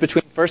differences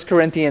between 1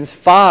 Corinthians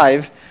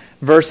 5,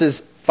 verse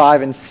 6,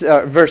 1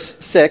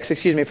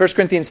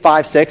 Corinthians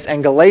 5, 6,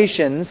 and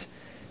Galatians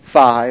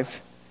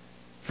 5,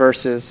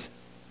 verses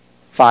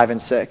 5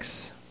 and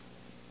 6.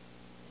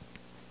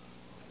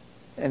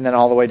 And then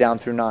all the way down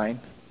through 9.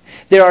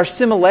 There are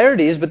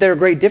similarities, but there are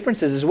great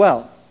differences as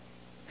well.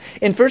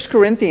 In 1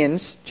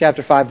 Corinthians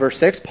chapter 5, verse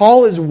 6,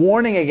 Paul is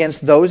warning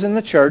against those in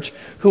the church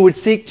who would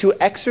seek to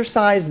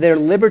exercise their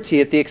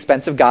liberty at the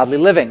expense of godly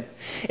living.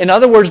 In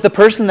other words, the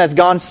person that's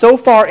gone so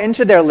far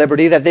into their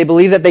liberty that they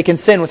believe that they can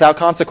sin without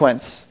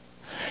consequence.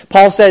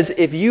 Paul says,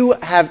 if you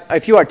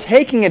are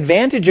taking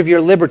advantage of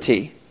your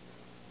liberty,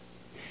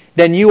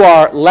 then you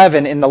are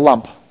leaven in the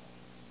lump.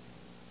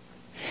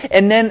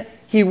 And then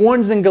he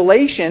warns in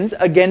Galatians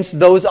against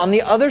those on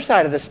the other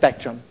side of the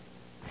spectrum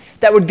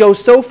that would go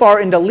so far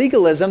into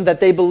legalism that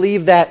they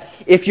believe that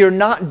if you're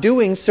not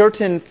doing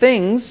certain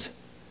things,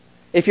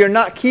 if you're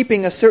not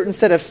keeping a certain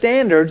set of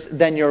standards,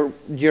 then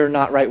you're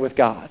not right with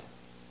God.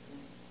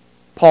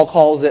 Paul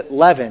calls it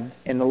leaven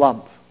in the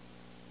lump.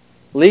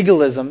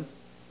 Legalism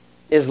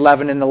is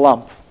leaven in the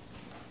lump.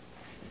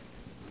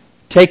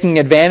 Taking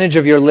advantage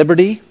of your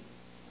liberty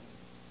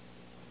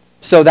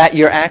so that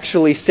you're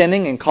actually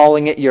sinning and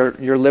calling it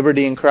your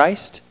liberty in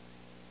Christ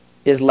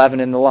is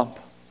leaven in the lump.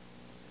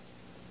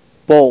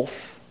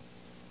 Both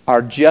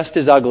are just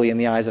as ugly in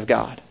the eyes of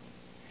God.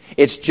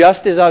 It's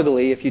just as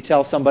ugly if you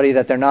tell somebody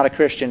that they're not a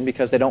Christian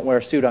because they don't wear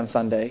a suit on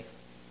Sunday,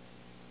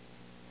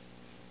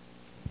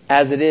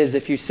 as it is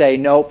if you say,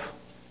 nope,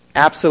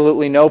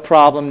 absolutely no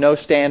problem, no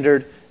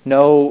standard,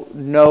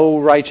 no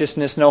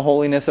righteousness, no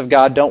holiness of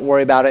God, don't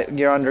worry about it,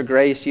 you're under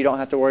grace, you don't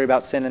have to worry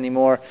about sin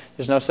anymore,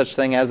 there's no such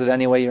thing as it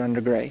anyway, you're under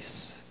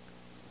grace.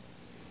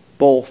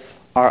 Both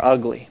are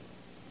ugly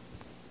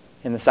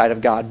in the sight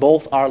of God.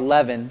 Both are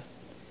leaven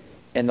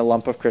in the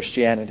lump of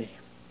Christianity.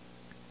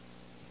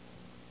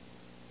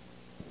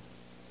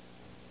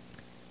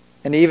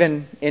 And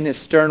even in his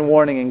stern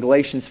warning in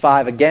Galatians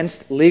 5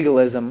 against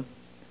legalism,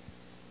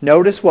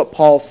 notice what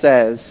Paul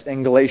says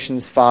in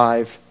Galatians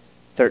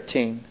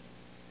 5:13.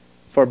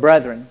 "For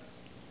brethren,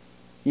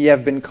 ye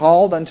have been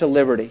called unto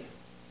liberty.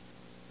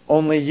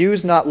 Only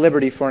use not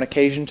liberty for an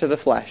occasion to the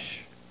flesh,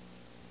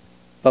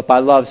 but by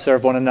love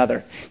serve one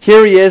another."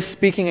 Here he is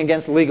speaking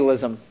against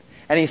legalism.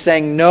 And he's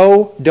saying,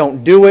 no,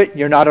 don't do it.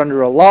 You're not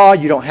under a law.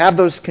 You don't have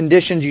those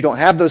conditions. You don't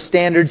have those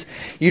standards.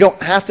 You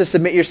don't have to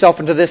submit yourself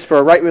into this for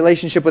a right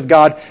relationship with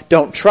God.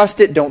 Don't trust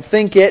it. Don't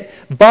think it.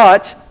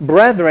 But,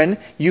 brethren,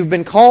 you've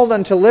been called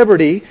unto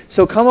liberty,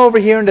 so come over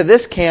here into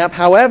this camp.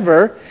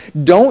 However,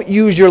 don't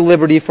use your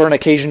liberty for an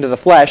occasion to the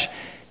flesh.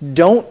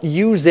 Don't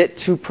use it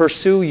to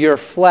pursue your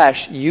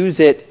flesh. Use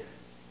it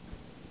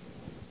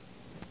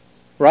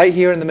right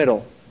here in the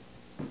middle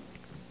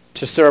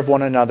to serve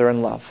one another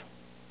in love.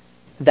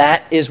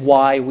 That is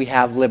why we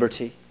have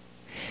liberty.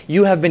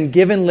 You have been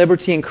given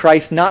liberty in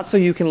Christ not so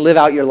you can live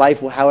out your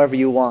life however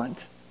you want.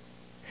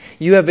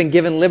 You have been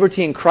given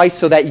liberty in Christ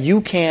so that you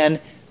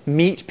can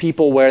meet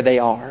people where they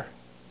are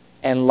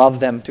and love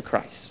them to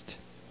Christ.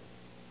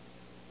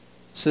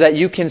 So that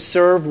you can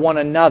serve one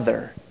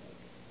another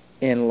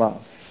in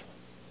love.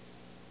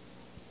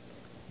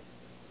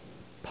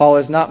 Paul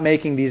is not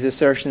making these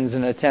assertions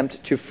in an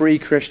attempt to free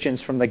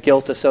Christians from the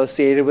guilt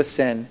associated with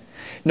sin,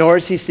 nor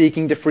is he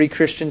seeking to free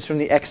Christians from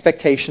the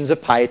expectations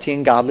of piety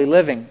and godly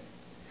living.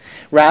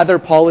 Rather,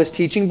 Paul is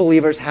teaching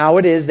believers how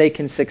it is they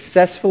can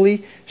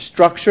successfully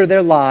structure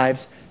their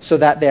lives so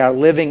that they are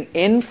living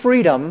in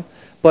freedom,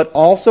 but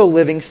also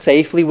living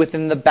safely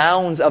within the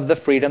bounds of the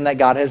freedom that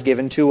God has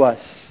given to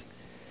us.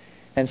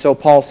 And so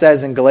Paul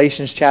says in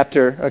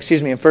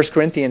 1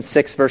 Corinthians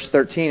 6, verse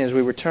 13, as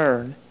we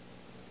return,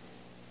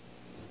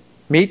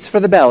 Meats for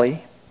the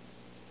belly,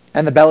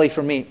 and the belly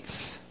for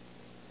meats.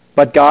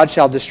 But God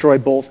shall destroy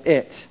both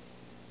it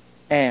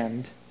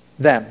and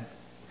them.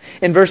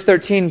 In verse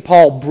 13,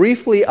 Paul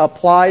briefly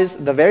applies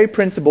the very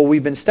principle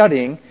we've been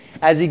studying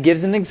as he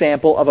gives an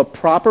example of a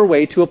proper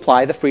way to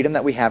apply the freedom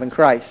that we have in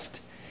Christ,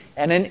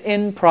 and an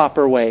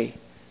improper way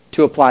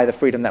to apply the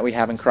freedom that we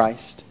have in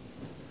Christ.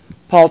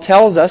 Paul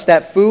tells us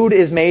that food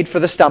is made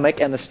for the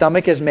stomach, and the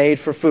stomach is made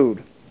for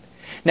food.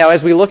 Now,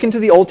 as we look into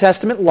the Old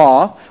Testament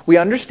law, we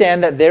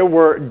understand that there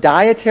were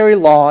dietary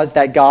laws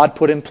that God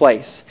put in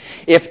place.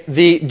 If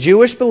the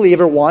Jewish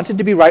believer wanted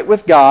to be right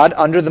with God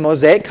under the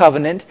Mosaic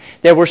covenant,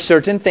 there were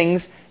certain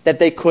things that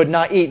they could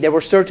not eat. There were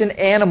certain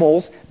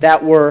animals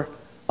that were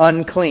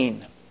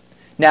unclean.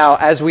 Now,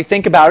 as we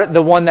think about it,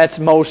 the one that's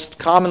most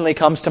commonly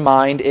comes to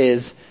mind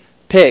is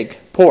pig,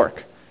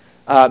 pork.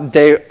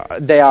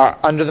 They are,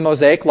 under the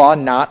Mosaic law,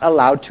 not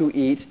allowed to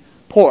eat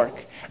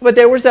pork. But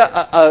there was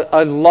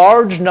a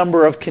large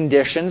number of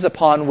conditions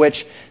upon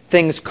which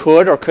things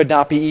could or could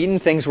not be eaten.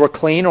 Things were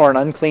clean or an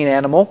unclean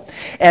animal.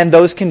 And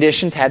those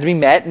conditions had to be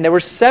met. And there were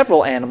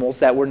several animals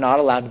that were not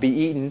allowed to be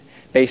eaten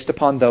based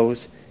upon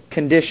those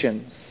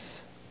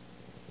conditions.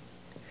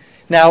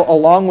 Now,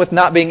 along with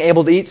not being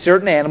able to eat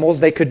certain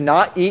animals, they could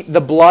not eat the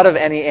blood of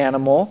any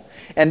animal,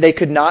 and they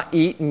could not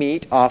eat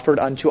meat offered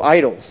unto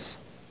idols.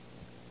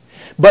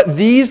 But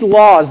these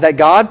laws that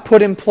God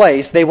put in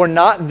place, they were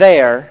not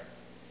there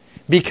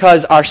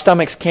because our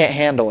stomachs can't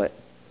handle it.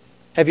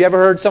 Have you ever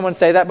heard someone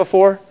say that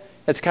before?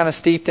 That's kind of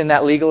steeped in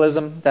that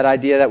legalism, that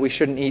idea that we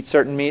shouldn't eat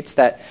certain meats,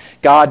 that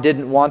God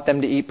didn't want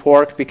them to eat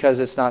pork because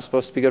it's not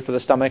supposed to be good for the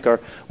stomach,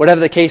 or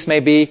whatever the case may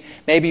be.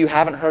 Maybe you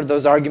haven't heard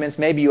those arguments,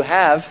 maybe you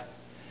have.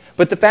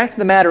 But the fact of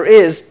the matter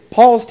is,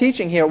 Paul's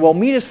teaching here, well,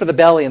 meat is for the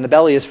belly and the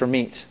belly is for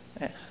meat.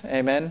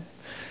 Amen?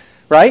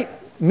 Right?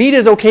 Meat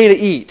is okay to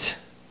eat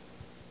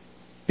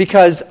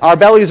because our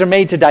bellies are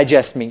made to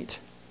digest meat.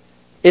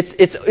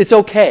 It's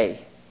okay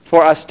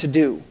for us to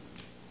do.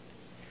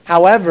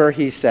 However,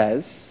 he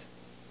says,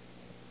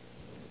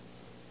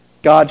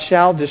 God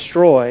shall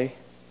destroy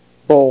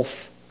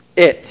both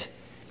it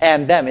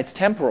and them. It's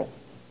temporal.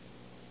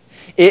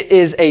 It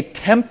is a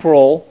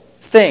temporal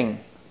thing.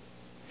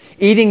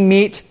 Eating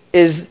meat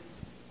is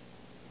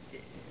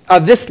a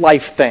this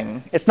life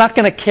thing. It's not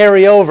going to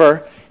carry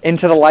over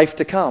into the life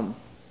to come.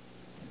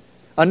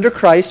 Under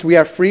Christ, we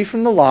are free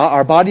from the law.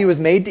 Our body was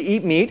made to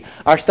eat meat.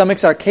 Our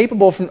stomachs are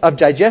capable of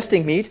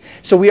digesting meat.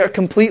 So we are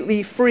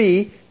completely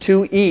free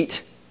to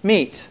eat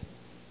meat.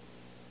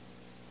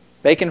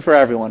 Bacon for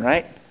everyone,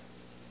 right?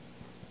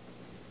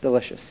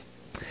 Delicious.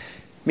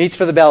 Meat's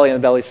for the belly and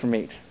the belly's for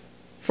meat.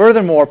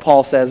 Furthermore,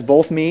 Paul says,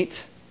 both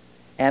meat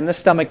and the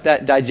stomach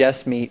that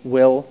digests meat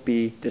will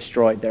be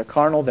destroyed. They're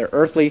carnal, they're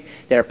earthly,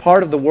 they're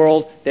part of the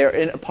world,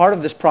 they're part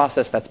of this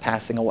process that's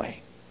passing away.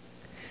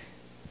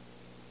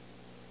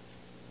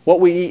 What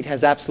we eat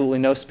has absolutely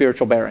no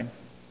spiritual bearing.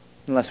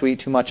 Unless we eat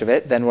too much of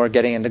it, then we're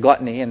getting into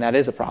gluttony, and that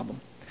is a problem.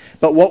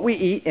 But what we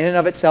eat in and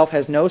of itself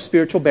has no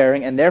spiritual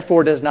bearing, and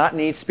therefore does not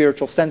need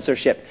spiritual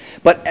censorship.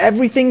 But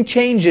everything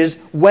changes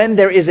when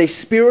there is a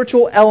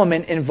spiritual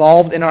element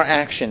involved in our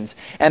actions.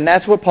 And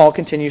that's what Paul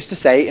continues to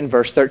say in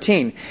verse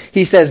 13.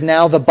 He says,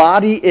 now the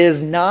body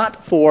is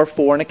not for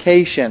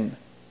fornication,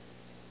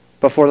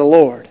 but for the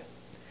Lord,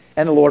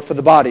 and the Lord for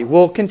the body.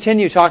 We'll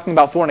continue talking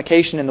about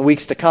fornication in the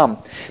weeks to come.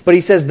 But he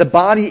says the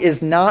body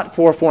is not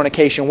for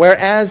fornication.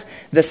 Whereas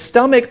the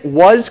stomach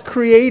was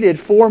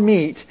created for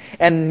meat,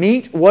 and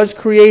meat was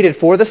created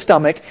for the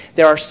stomach,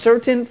 there are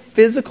certain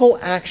physical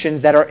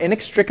actions that are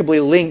inextricably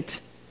linked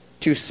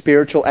to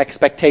spiritual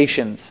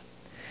expectations.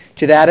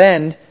 To that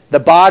end, the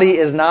body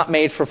is not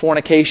made for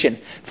fornication.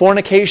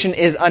 Fornication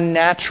is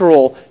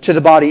unnatural to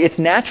the body. It's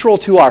natural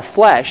to our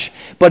flesh,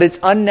 but it's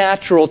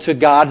unnatural to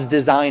God's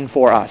design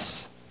for us.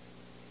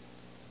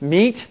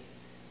 Meat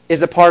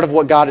is a part of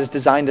what God has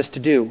designed us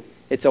to do.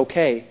 It's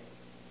okay.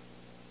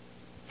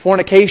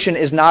 Fornication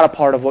is not a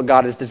part of what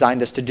God has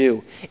designed us to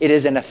do. It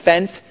is an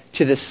offense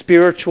to the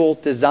spiritual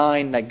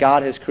design that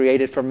God has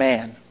created for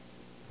man.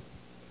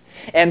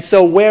 And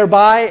so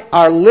whereby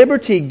our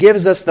liberty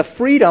gives us the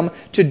freedom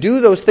to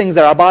do those things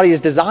that our body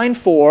is designed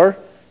for,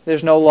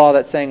 there's no law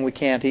that's saying we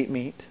can't eat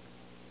meat.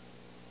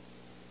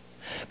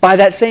 By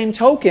that same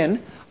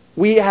token,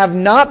 we have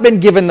not been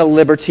given the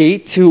liberty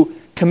to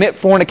commit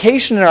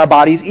fornication in our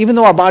bodies. Even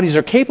though our bodies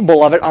are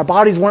capable of it, our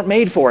bodies weren't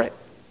made for it.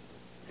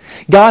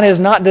 God has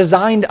not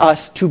designed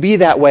us to be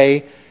that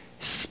way.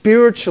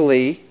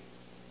 Spiritually,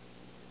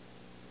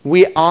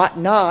 we ought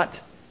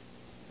not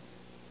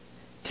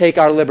take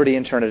our liberty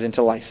and turn it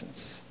into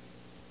license.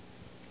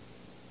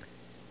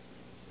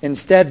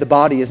 Instead, the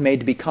body is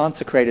made to be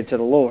consecrated to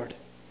the Lord.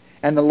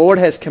 And the Lord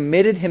has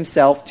committed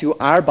himself to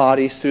our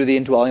bodies through the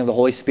indwelling of the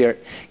Holy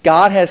Spirit.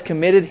 God has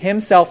committed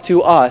himself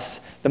to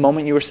us the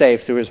moment you were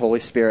saved through his Holy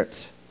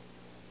Spirit.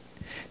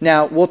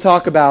 Now, we'll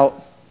talk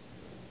about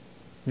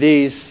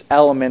these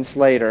elements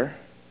later.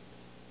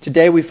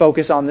 Today we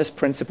focus on this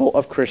principle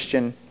of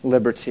Christian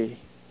liberty.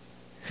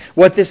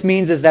 What this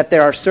means is that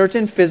there are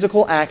certain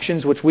physical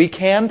actions which we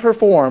can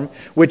perform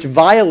which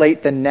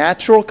violate the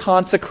natural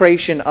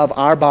consecration of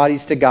our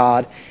bodies to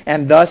God,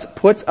 and thus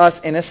puts us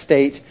in a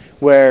state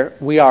where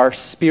we are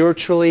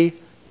spiritually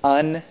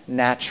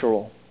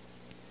unnatural,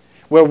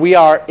 where we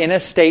are in a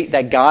state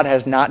that God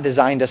has not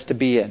designed us to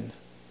be in.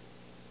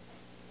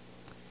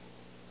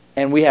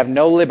 And we have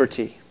no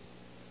liberty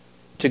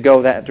to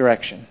go that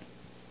direction.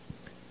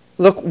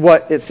 Look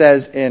what it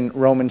says in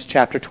Romans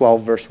chapter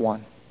 12, verse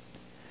 1.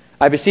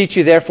 I beseech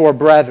you therefore,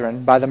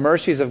 brethren, by the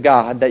mercies of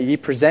God, that ye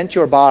present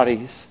your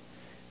bodies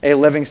a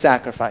living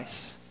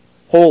sacrifice,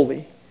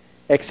 holy,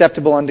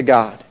 acceptable unto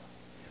God,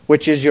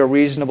 which is your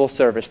reasonable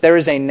service. There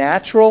is a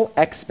natural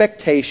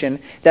expectation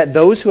that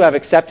those who have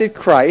accepted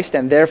Christ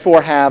and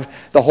therefore have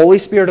the Holy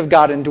Spirit of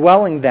God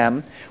indwelling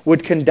them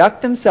would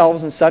conduct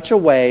themselves in such a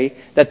way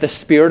that the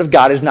Spirit of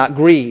God is not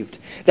grieved.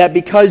 That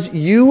because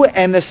you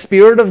and the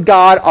Spirit of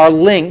God are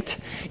linked,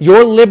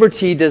 your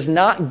liberty does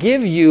not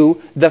give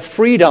you the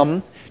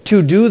freedom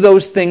to do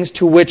those things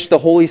to which the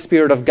Holy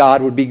Spirit of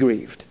God would be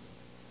grieved.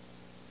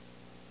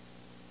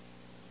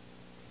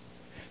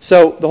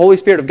 So the Holy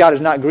Spirit of God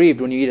is not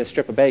grieved when you eat a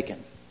strip of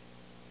bacon.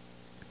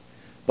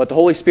 But the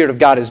Holy Spirit of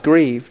God is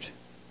grieved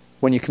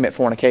when you commit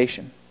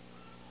fornication.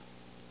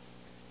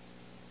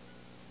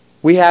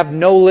 We have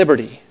no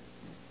liberty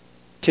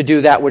to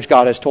do that which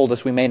God has told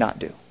us we may not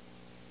do.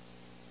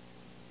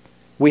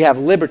 We have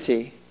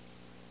liberty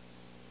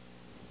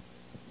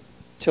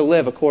to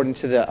live according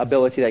to the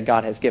ability that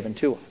God has given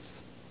to us.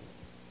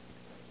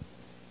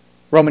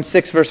 Romans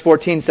 6 verse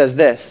 14 says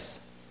this,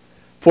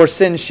 for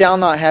sin shall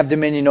not have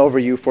dominion over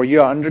you, for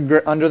you are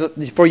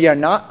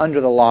not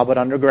under the law, but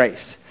under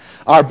grace.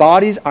 Our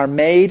bodies are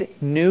made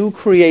new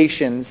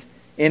creations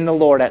in the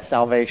Lord at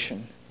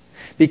salvation.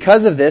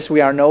 Because of this,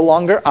 we are no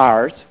longer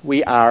ours,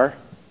 we are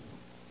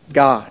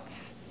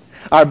God's.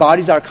 Our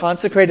bodies are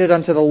consecrated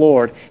unto the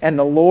Lord, and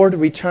the Lord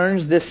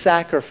returns this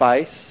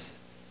sacrifice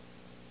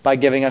by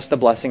giving us the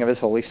blessing of His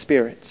Holy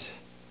Spirit.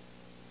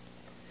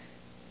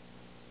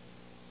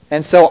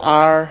 And so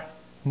our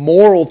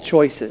moral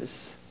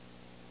choices,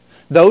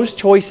 those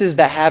choices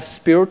that have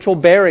spiritual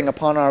bearing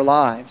upon our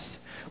lives,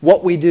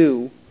 what we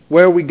do,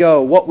 where we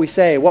go, what we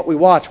say, what we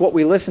watch, what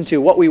we listen to,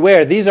 what we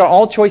wear, these are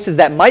all choices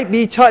that might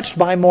be touched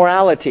by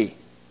morality.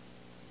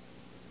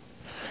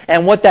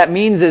 And what that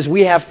means is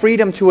we have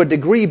freedom to a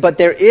degree, but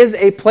there is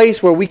a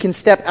place where we can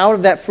step out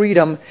of that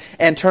freedom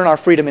and turn our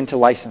freedom into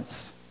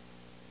license.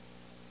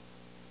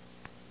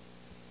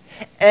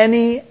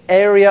 Any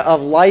area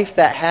of life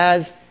that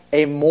has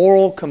a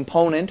moral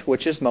component,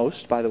 which is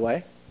most, by the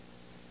way,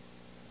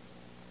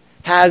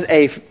 has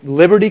a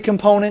liberty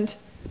component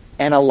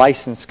and a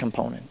license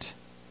component.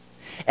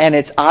 And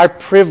it's our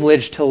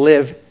privilege to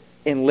live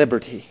in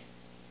liberty.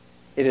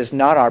 It is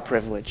not our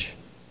privilege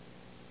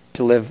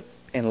to live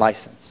in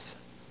license.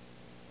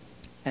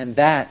 And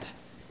that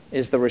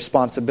is the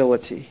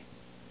responsibility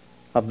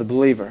of the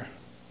believer.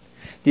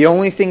 The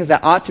only things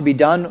that ought to be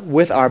done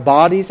with our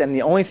bodies and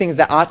the only things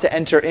that ought to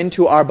enter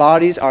into our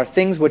bodies are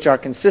things which are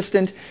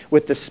consistent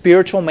with the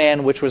spiritual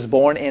man which was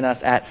born in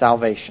us at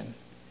salvation.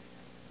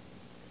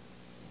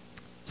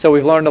 So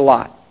we've learned a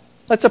lot.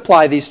 Let's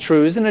apply these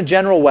truths in a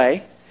general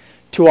way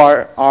to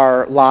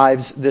our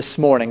lives this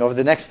morning. Over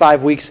the next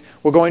 5 weeks,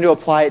 we're going to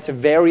apply it to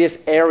various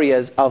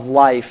areas of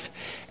life.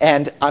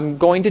 And I'm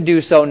going to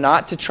do so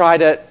not to try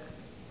to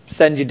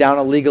send you down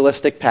a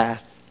legalistic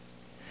path,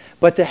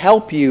 but to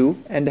help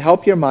you and to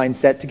help your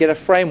mindset to get a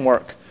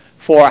framework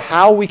for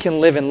how we can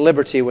live in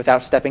liberty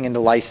without stepping into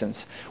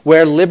license,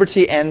 where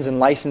liberty ends and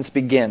license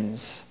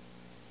begins,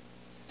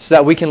 so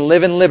that we can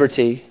live in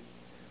liberty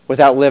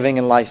without living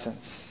in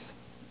license.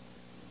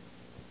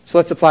 So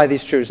let's apply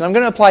these truths. And I'm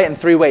going to apply it in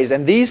 3 ways.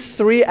 And these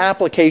 3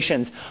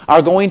 applications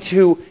are going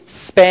to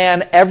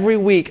span every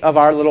week of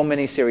our little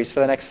mini-series for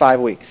the next 5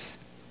 weeks.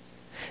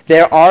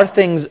 There are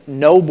things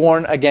no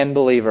born-again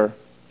believer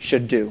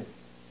should do.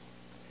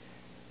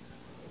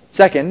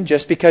 Second,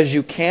 just because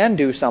you can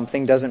do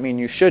something doesn't mean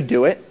you should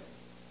do it.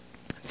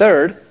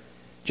 Third,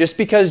 just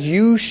because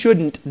you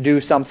shouldn't do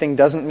something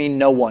doesn't mean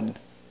no one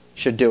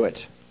should do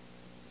it.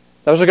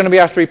 Those are going to be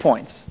our 3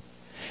 points.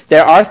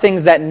 There are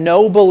things that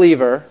no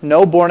believer,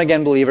 no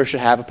born-again believer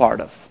should have a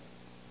part of.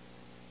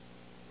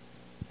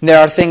 There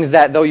are things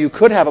that, though you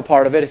could have a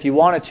part of it if you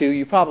wanted to,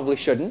 you probably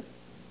shouldn't.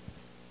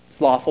 It's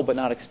lawful but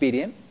not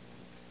expedient.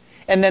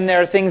 And then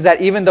there are things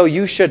that even though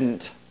you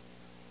shouldn't,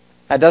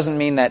 that doesn't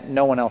mean that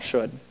no one else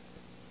should.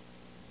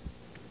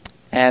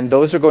 And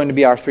those are going to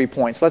be our 3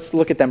 points. Let's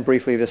look at them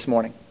briefly this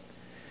morning.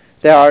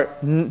 There are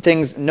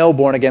things no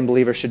born-again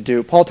believer should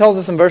do. Paul tells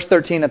us in verse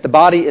 13 that the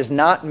body is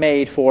not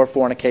made for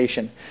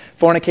fornication.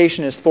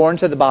 Fornication is foreign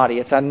to the body.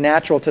 It's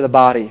unnatural to the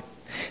body.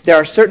 There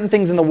are certain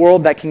things in the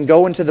world that can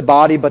go into the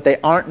body, but they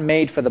aren't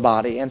made for the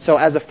body. And so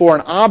as a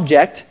foreign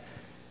object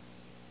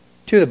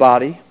to the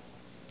body,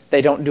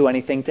 they don't do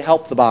anything to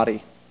help the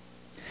body.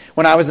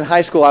 When I was in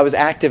high school, I was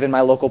active in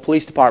my local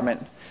police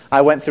department.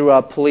 I went through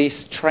a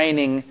police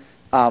training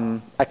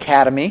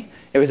academy.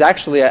 It was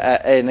actually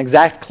an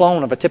exact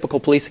clone of a typical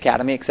police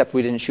academy, except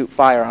we didn't shoot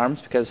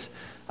firearms because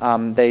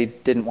they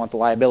didn't want the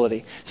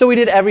liability. So we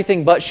did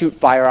everything but shoot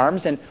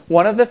firearms, and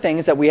one of the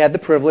things that we had the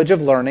privilege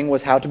of learning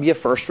was how to be a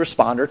first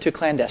responder to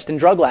clandestine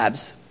drug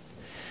labs.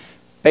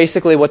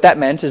 Basically what that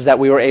meant is that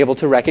we were able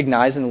to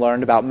recognize and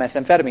learn about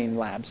methamphetamine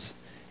labs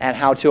and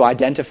how to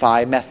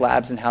identify meth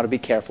labs and how to be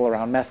careful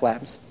around meth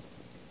labs.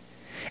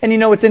 And you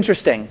know, it's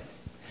interesting.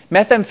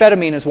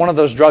 Methamphetamine is one of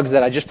those drugs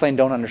that I just plain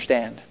don't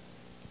understand.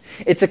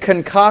 It's a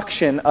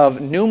concoction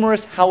of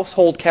numerous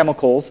household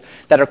chemicals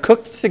that are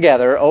cooked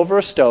together over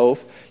a stove.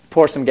 You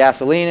pour some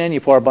gasoline in,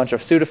 you pour a bunch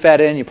of Sudafed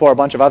in, you pour a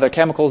bunch of other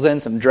chemicals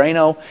in, some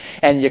Drano,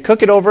 and you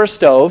cook it over a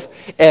stove,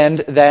 and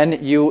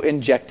then you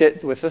inject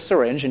it with a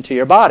syringe into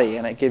your body,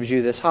 and it gives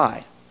you this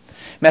high.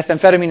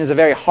 Methamphetamine is a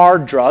very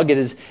hard drug. It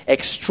is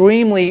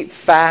extremely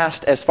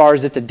fast as far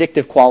as its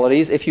addictive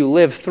qualities if you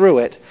live through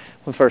it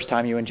the first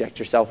time you inject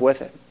yourself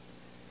with it.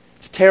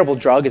 It's a terrible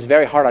drug. It's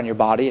very hard on your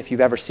body. If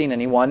you've ever seen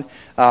anyone,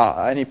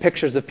 any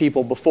pictures of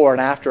people before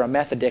and after a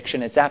meth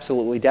addiction, it's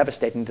absolutely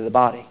devastating to the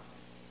body.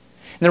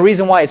 And the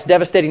reason why it's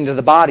devastating to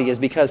the body is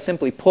because,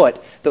 simply put,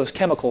 those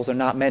chemicals are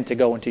not meant to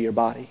go into your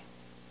body.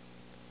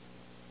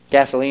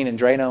 Gasoline and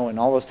Drano and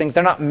all those things,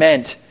 they're not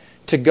meant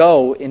to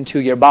go into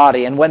your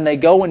body. And when they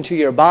go into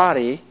your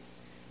body,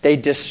 they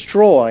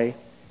destroy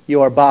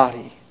your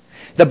body.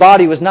 The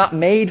body was not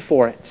made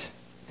for it.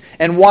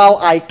 And while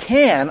I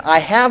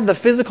have the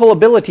physical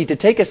ability to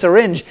take a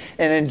syringe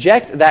and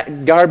inject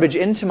that garbage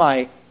into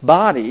my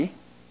body,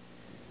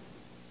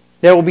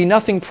 there will be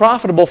nothing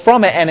profitable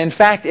from it, and in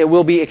fact, it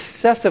will be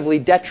excessively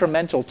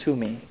detrimental to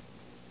me.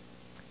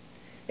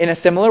 In a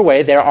similar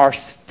way, there are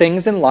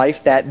things in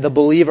life that the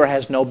believer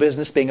has no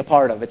business being a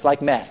part of. It's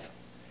like meth.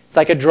 It's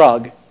like a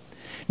drug.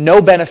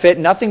 No benefit,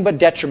 nothing but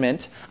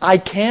detriment. I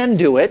can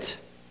do it,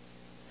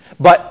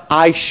 but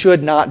I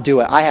should not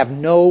do it. I have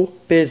no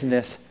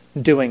business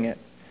doing it.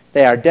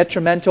 They are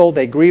detrimental.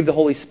 They grieve the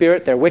Holy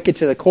Spirit. They're wicked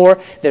to the core.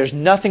 There's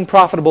nothing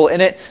profitable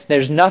in it.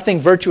 There's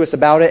nothing virtuous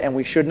about it, and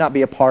we should not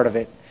be a part of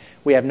it.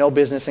 We have no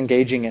business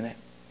engaging in it.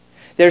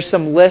 There's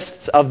some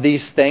lists of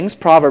these things.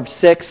 Proverbs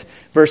 6,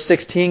 verse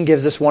 16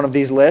 gives us one of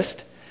these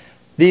lists.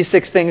 These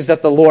 6 things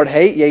that the Lord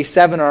hate, yea,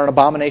 7 are an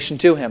abomination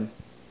to him.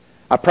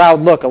 A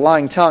proud look, a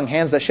lying tongue,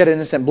 hands that shed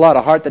innocent blood,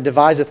 a heart that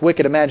deviseth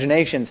wicked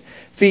imaginations,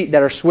 feet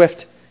that are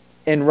swift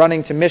in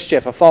running to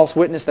mischief, a false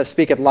witness that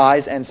speaketh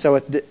lies, and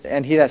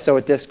he that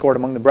soweth discord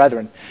among the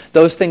brethren.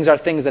 Those things are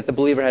things that the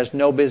believer has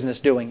no business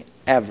doing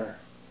ever.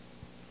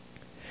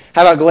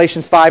 How about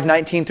Galatians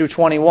 5:19 through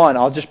 21?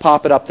 I'll just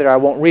pop it up there. I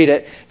won't read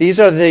it. These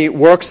are the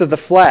works of the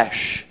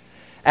flesh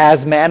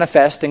as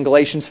manifest in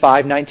Galatians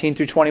 5:19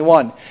 through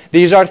 21.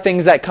 These are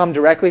things that come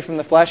directly from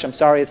the flesh. I'm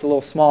sorry, it's a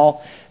little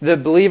small. The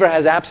believer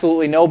has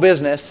absolutely no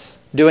business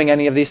doing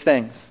any of these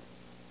things.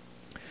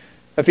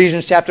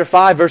 Ephesians chapter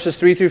 5, verses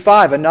 3 through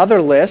 5,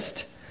 another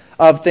list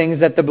of things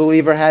that the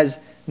believer has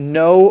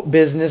no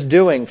business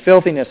doing.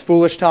 Filthiness,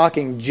 foolish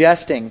talking,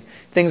 jesting,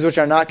 things which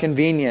are not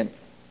convenient.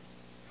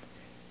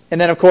 And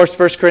then, of course,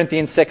 1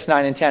 Corinthians 6,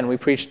 9, and 10. We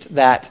preached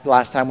that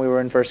last time we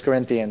were in 1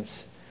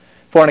 Corinthians.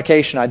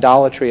 Fornication,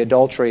 idolatry,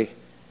 adultery,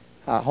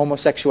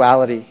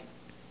 homosexuality,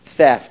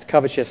 theft,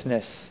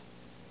 covetousness,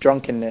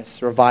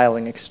 drunkenness,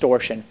 reviling,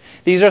 extortion.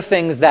 These are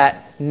things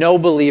that no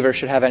believer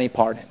should have any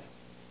part in.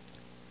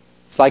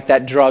 It's like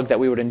that drug that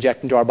we would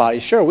inject into our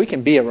bodies. Sure, we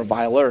can be a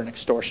reviler, an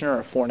extortioner,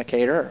 a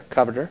fornicator, or a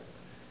coveter,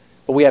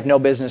 but we have no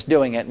business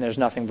doing it, and there's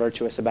nothing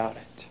virtuous about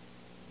it.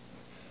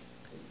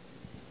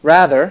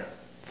 Rather,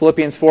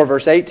 Philippians 4,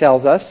 verse 8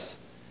 tells us,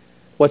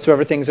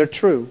 whatsoever things are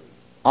true,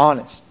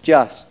 honest,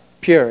 just,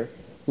 pure,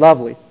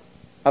 lovely,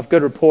 of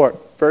good report,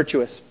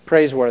 virtuous,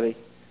 praiseworthy,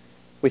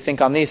 we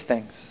think on these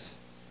things.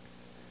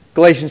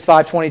 Galatians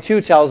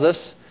 5:22 tells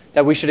us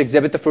that we should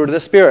exhibit the fruit of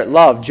the Spirit: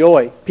 love,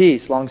 joy,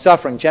 peace,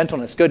 long-suffering,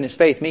 gentleness, goodness,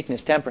 faith,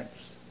 meekness,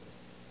 temperance.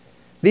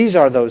 These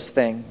are those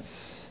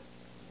things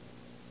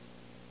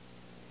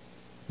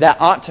that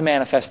ought to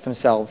manifest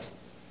themselves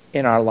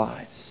in our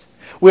lives.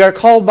 We are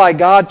called by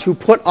God to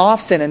put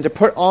off sin and to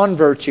put on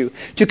virtue,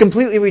 to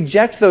completely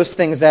reject those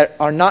things that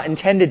are not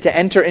intended to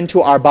enter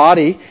into our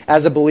body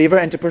as a believer,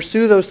 and to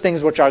pursue those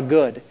things which are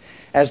good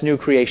as new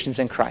creations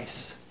in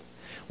Christ.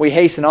 We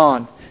hasten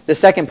on. The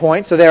second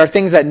point, so there are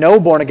things that no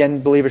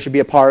born-again believer should be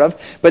a part of.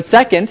 But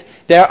second,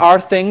 there are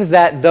things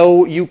that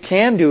though you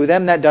can do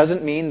them, that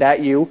doesn't mean that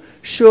you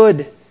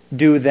should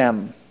do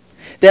them.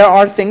 There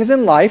are things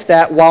in life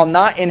that, while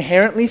not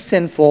inherently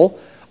sinful,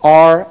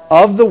 are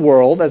of the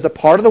world, as a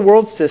part of the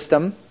world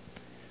system,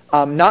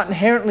 not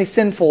inherently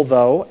sinful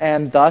though,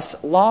 and thus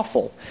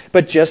lawful.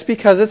 But just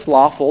because it's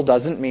lawful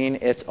doesn't mean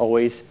it's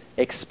always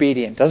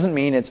expedient, doesn't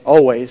mean it's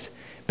always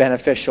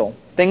beneficial.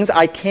 Things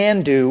I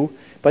can do,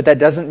 but that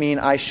doesn't mean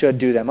I should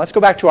do them. Let's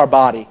go back to our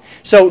body.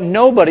 So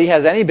nobody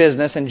has any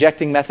business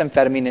injecting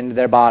methamphetamine into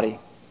their body.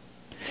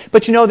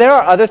 But you know, there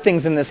are other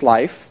things in this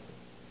life.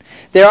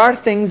 There are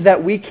things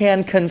that we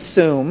can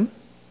consume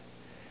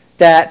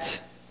that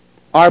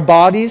our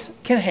bodies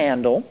can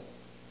handle,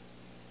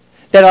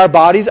 that our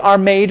bodies are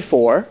made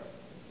for,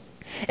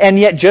 And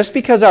yet, just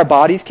because our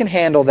bodies can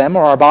handle them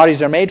or our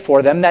bodies are made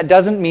for them, that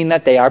doesn't mean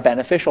that they are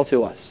beneficial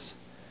to us.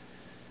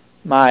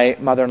 My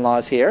mother-in-law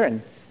is here,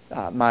 and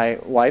my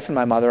wife and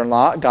my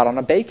mother-in-law got on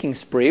a baking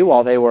spree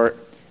while they were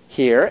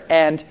here,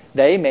 and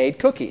they made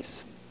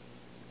cookies.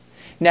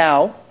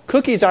 Now,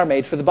 cookies are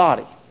made for the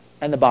body,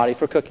 and the body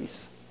for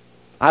cookies.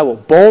 I will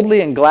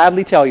boldly and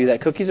gladly tell you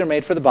that cookies are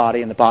made for the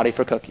body and the body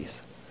for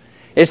cookies.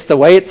 It's the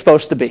way it's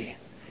supposed to be.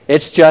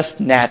 It's just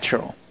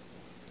natural.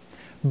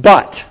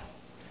 But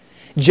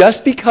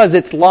just because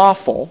it's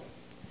lawful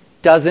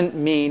doesn't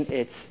mean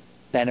it's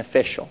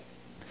beneficial.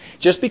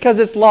 Just because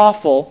it's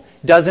lawful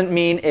doesn't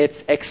mean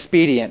it's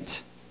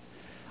expedient.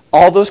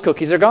 All those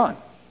cookies are gone.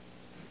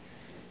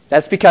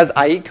 That's because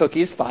I eat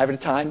cookies 5 at a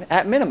time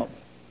at minimum.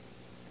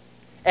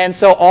 And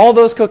so all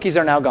those cookies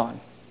are now gone.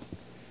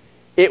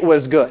 It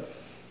was good.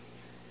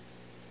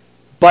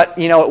 But,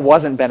 it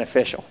wasn't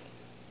beneficial.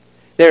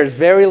 There's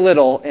very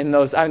little in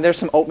those. There's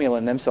some oatmeal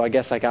in them, so I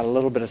guess I got a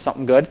little bit of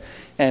something good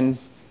and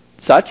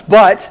such.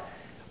 But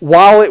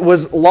while it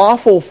was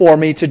lawful for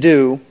me to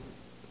do,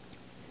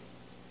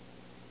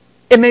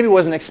 it maybe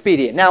wasn't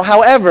expedient. Now,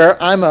 however,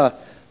 I'm a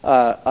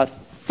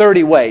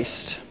 30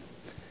 waist.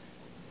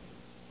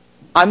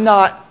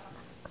 I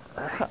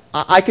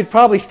could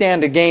probably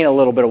stand to gain a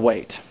little bit of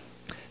weight.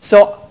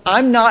 So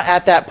I'm not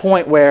at that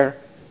point where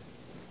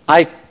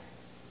I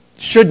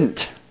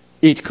shouldn't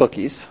eat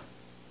cookies.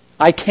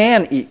 I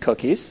can eat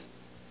cookies.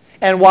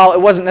 And while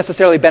it wasn't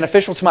necessarily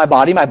beneficial to my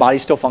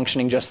body's still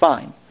functioning just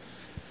fine.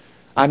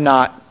 I'm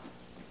not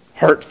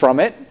hurt from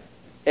it.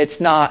 It's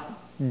not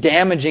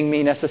damaging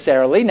me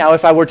necessarily. Now,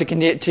 if I were to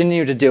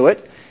continue to do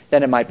it,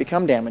 then it might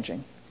become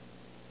damaging.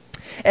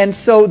 And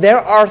so there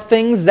are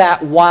things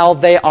that, while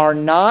they are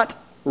not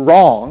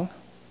wrong,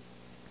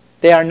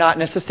 they are not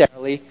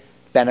necessarily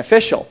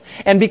beneficial.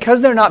 And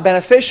because they're not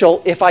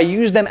beneficial, if I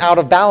use them out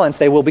of balance,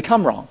 they will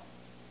become wrong.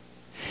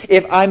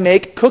 If I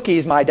make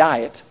cookies my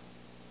diet,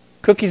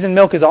 cookies and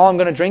milk is all I'm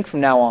going to drink from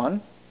now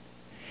on,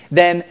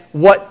 then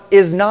what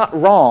is not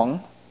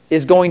wrong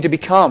is going to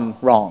become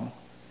wrong.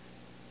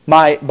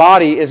 My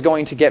body is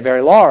going to get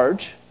very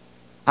large.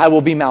 I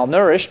will be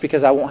malnourished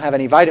because I won't have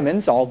any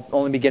vitamins. I'll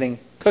only be getting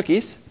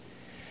cookies.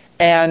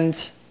 And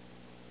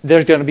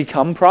there's going to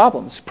become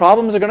problems.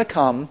 Problems are going to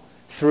come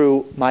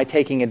through my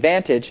taking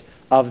advantage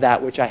of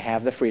that which I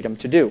have the freedom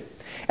to do.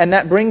 And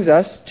that brings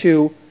us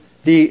to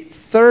the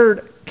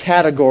third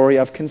category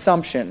of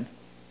consumption.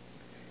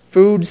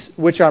 Foods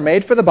which are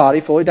made for the body,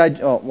 fully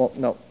digested. Oh, well,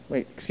 no.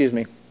 Wait, excuse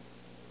me.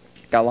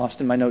 Got lost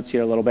in my notes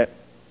here a little bit.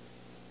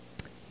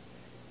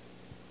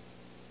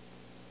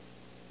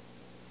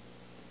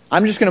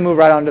 I'm just going to move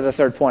right on to the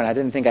third point. I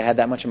didn't think I had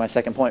that much in my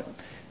second point.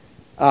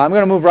 I'm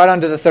going to move right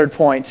on to the third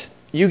point.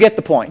 You get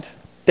the point.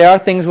 There are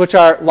things which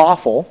are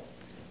lawful,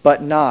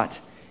 but not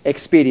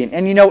expedient.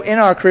 And in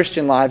our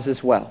Christian lives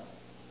as well,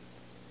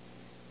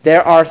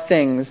 there are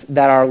things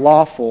that are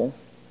lawful,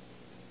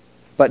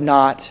 but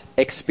not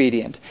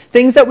expedient.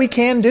 Things that we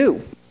can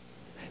do.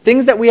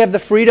 Things that we have the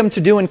freedom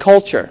to do in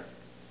culture.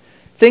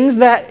 Things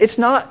that it's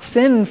not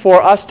sin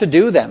for us to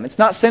do them. It's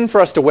not sin for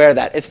us to wear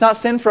that. It's not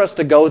sin for us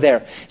to go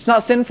there. It's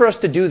not sin for us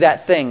to do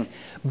that thing.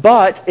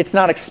 But it's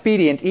not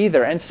expedient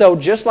either. And so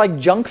just like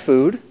junk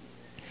food,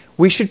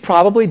 we should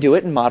probably do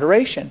it in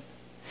moderation.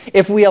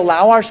 If we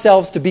allow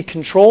ourselves to be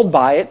controlled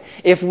by it,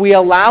 if we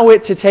allow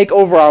it to take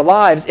over our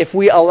lives, if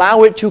we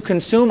allow it to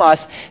consume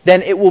us,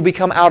 then it will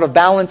become out of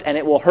balance and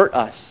it will hurt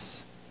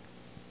us.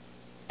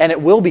 And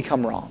it will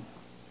become wrong.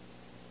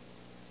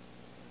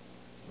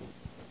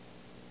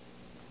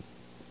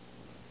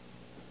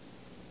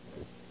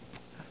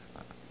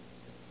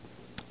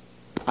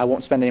 I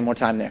won't spend any more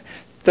time there.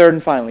 Third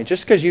and finally,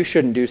 just because you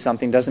shouldn't do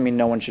something doesn't mean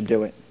no one should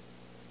do it.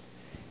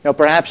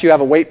 Perhaps you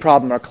have a weight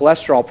problem or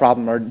cholesterol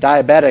problem or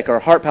diabetic or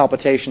heart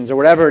palpitations or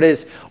whatever it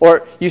is,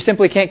 or you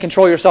simply can't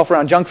control yourself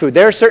around junk food.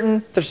 There's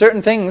certain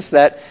things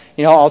that,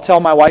 I'll tell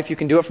my wife you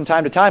can do it from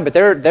time to time, but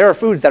there are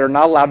foods that are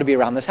not allowed to be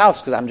around this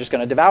house because I'm just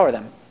going to devour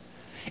them.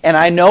 And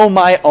I know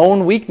my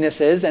own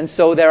weaknesses, and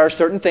so there are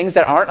certain things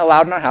that aren't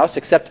allowed in our house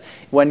except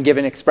when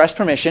given express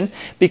permission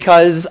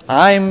because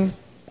I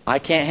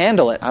can't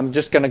handle it. I'm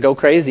just going to go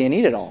crazy and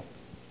eat it all.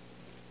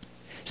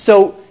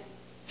 So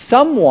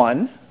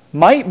someone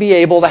might be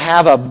able to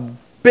have a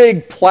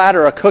big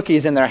platter of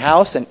cookies in their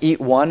house and eat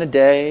one a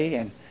day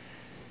and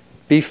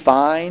be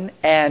fine.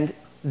 And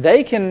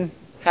they can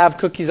have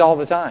cookies all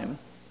the time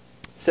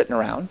sitting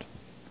around.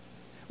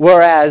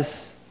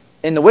 Whereas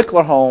in the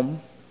Wickler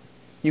home,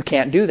 you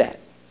can't do that.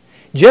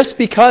 Just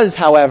because,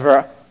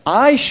 however,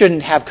 I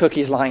shouldn't have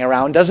cookies lying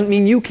around doesn't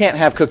mean you can't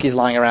have cookies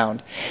lying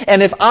around.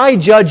 And if I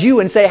judge you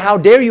and say, how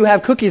dare you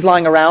have cookies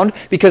lying around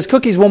because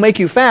cookies will make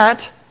you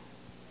fat,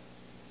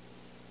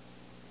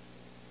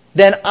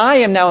 then I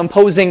am now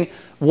imposing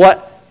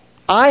what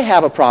I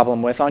have a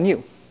problem with on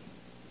you.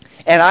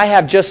 And I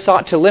have just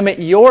sought to limit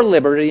your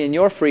liberty and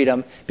your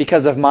freedom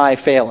because of my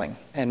failing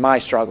and my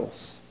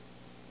struggles.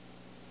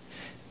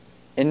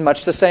 In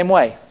much the same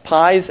way,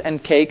 pies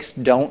and cakes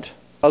don't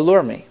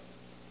allure me.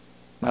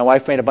 My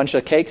wife made a bunch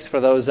of cakes for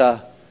those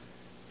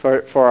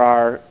for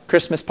our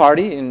Christmas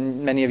party,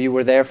 and many of you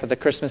were there for the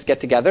Christmas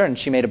get-together, and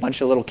she made a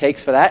bunch of little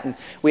cakes for that, and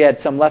we had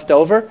some left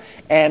over,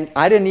 and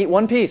I didn't eat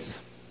one piece.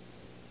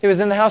 It was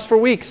in the house for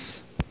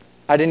weeks.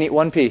 I didn't eat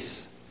one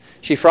piece.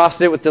 She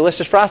frosted it with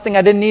delicious frosting.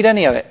 I didn't eat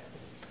any of it.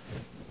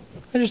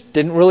 I just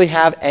didn't really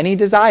have any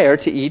desire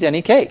to eat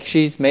any cake.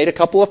 She's made a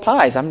couple of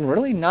pies. I'm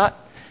really not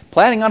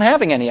planning on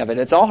having any of it.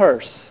 It's all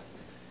hers.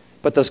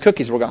 But those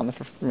cookies were gone,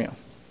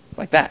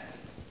 like that.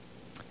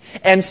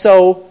 And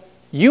so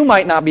you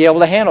might not be able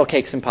to handle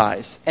cakes and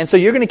pies. And so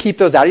you're going to keep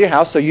those out of your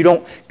house so you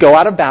don't go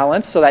out of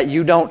balance, so that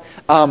you don't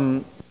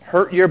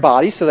hurt your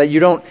body, so that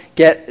you don't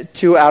get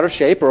too out of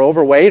shape or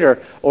overweight,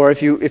 or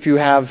if you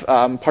have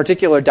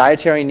particular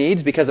dietary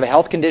needs because of a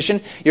health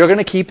condition, you're going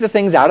to keep the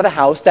things out of the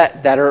house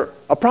that are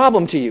a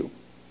problem to you.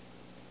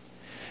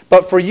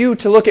 But for you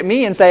to look at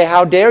me and say,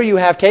 how dare you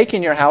have cake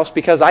in your house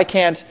because I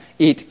can't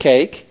eat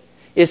cake,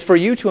 is for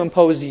you to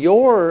impose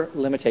your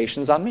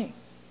limitations on me.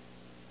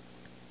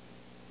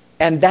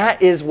 And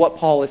that is what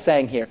Paul is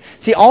saying here.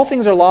 See, all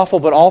things are lawful,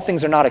 but all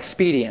things are not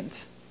expedient.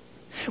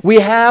 We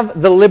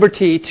have the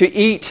liberty to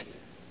eat.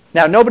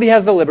 Now, nobody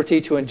has the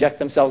liberty to inject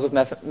themselves with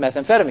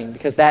methamphetamine,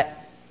 because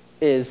that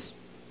is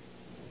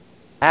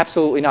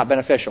absolutely not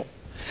beneficial.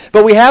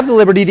 But we have the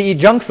liberty to eat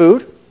junk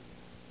food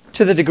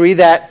to the degree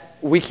that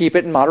we keep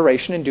it in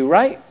moderation and do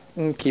right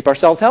and keep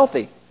ourselves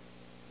healthy.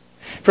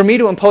 For me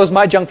to impose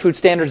my junk food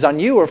standards on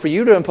you, or for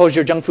you to impose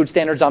your junk food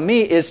standards on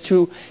me, is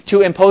to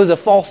impose a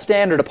false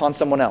standard upon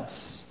someone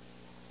else.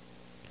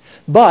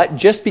 But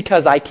just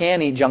because I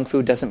can eat junk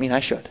food doesn't mean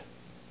I should.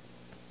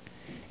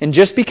 And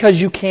just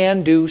because you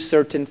can do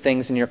certain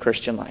things in your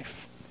Christian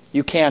life,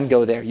 you can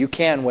go there, you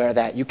can wear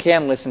that, you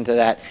can listen to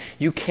that,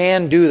 you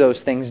can do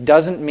those things,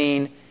 doesn't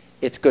mean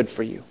it's good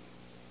for you.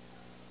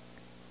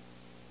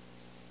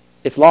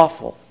 It's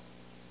lawful,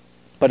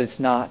 but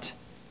it's not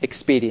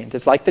expedient.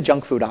 It's like the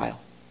junk food aisle.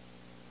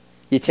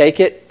 You take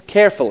it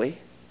carefully.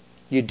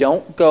 You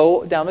don't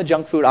go down the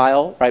junk food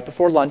aisle right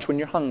before lunch when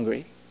you're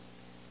hungry.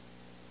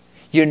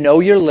 You know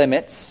your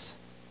limits.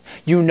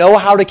 You know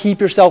how to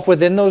keep yourself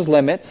within those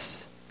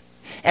limits.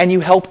 And you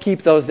help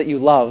keep those that you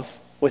love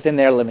within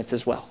their limits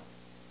as well.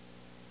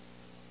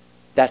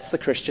 That's the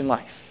Christian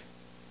life.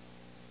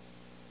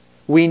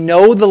 We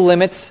know the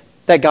limits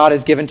that God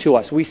has given to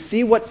us. We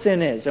see what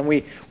sin is, and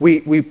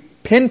we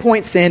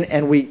pinpoint sin,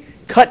 and we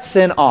cut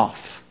sin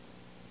off.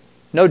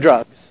 No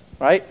drugs,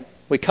 right?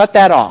 We cut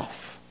that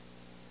off.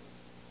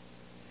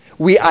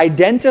 We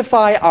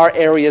identify our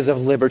areas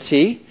of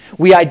liberty.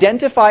 We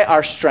identify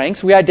our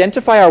strengths. We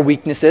identify our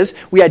weaknesses.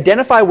 We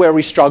identify where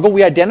we struggle.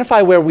 We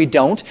identify where we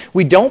don't.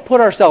 We don't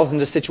put ourselves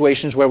into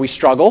situations where we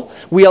struggle.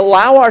 We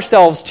allow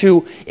ourselves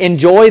to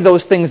enjoy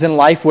those things in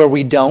life where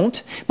we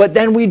don't. But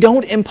then we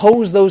don't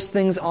impose those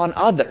things on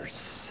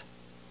others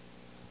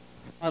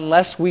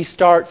unless we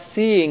start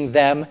seeing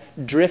them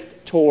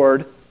drift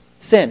toward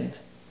sin.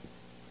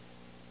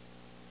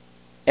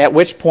 At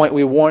which point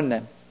we warn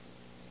them,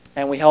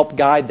 and we help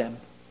guide them,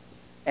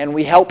 and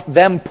we help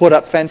them put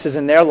up fences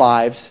in their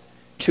lives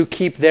to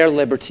keep their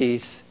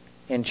liberties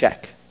in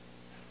check.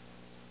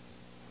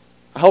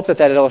 I hope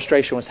that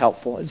illustration was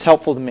helpful. It's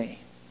helpful to me.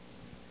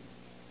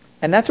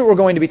 And that's what we're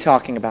going to be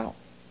talking about.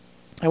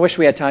 I wish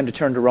we had time to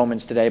turn to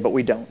Romans today, but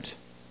we don't.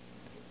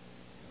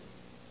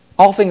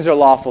 All things are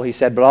lawful, he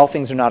said, but all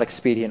things are not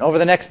expedient. Over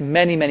the next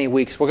many, many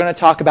weeks, we're going to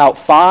talk about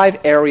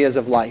 5 areas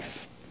of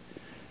life.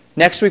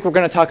 Next week, we're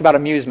going to talk about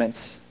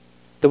amusements.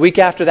 The week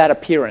after that,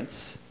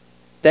 appearance.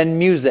 Then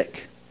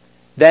music.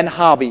 Then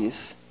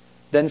hobbies.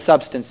 Then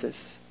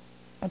substances.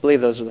 I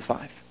believe those are the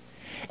 5.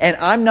 And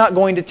I'm not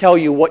going to tell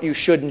you what you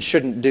should and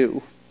shouldn't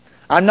do.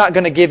 I'm not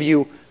going to give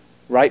you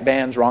right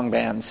bands, wrong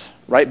bands,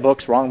 right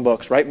books, wrong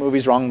books, right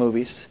movies, wrong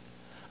movies.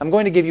 I'm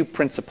going to give you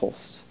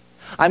principles.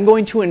 I'm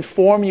going to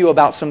inform you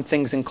about some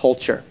things in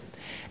culture.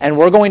 And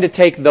we're going to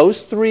take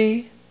those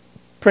 3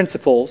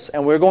 principles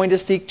and we're going to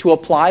seek to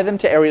apply them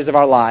to areas of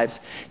our lives.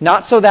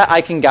 Not so that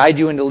I can guide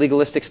you into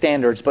legalistic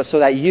standards, but so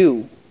that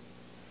you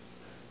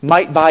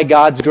might, by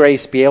God's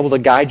grace, be able to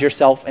guide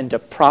yourself into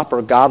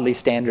proper godly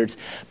standards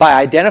by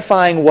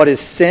identifying what is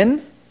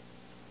sin,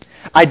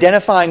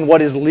 identifying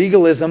what is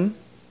legalism,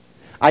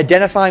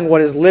 identifying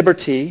what is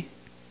liberty,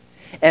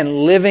 and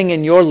living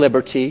in your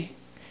liberty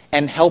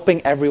and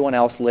helping everyone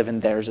else live in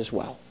theirs as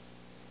well.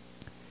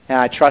 And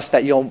I trust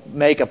that you'll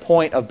make a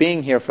point of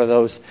being here for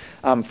those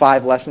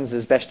 5 lessons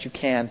as best you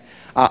can.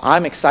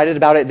 I'm excited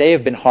about it. They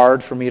have been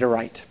hard for me to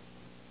write.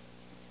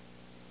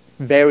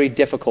 Very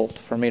difficult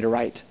for me to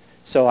write.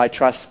 So I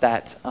trust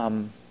that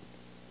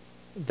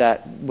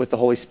that with the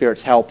Holy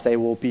Spirit's help, they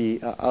will be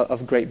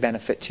of great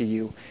benefit to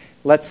you.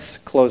 Let's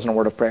close in a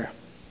word of prayer.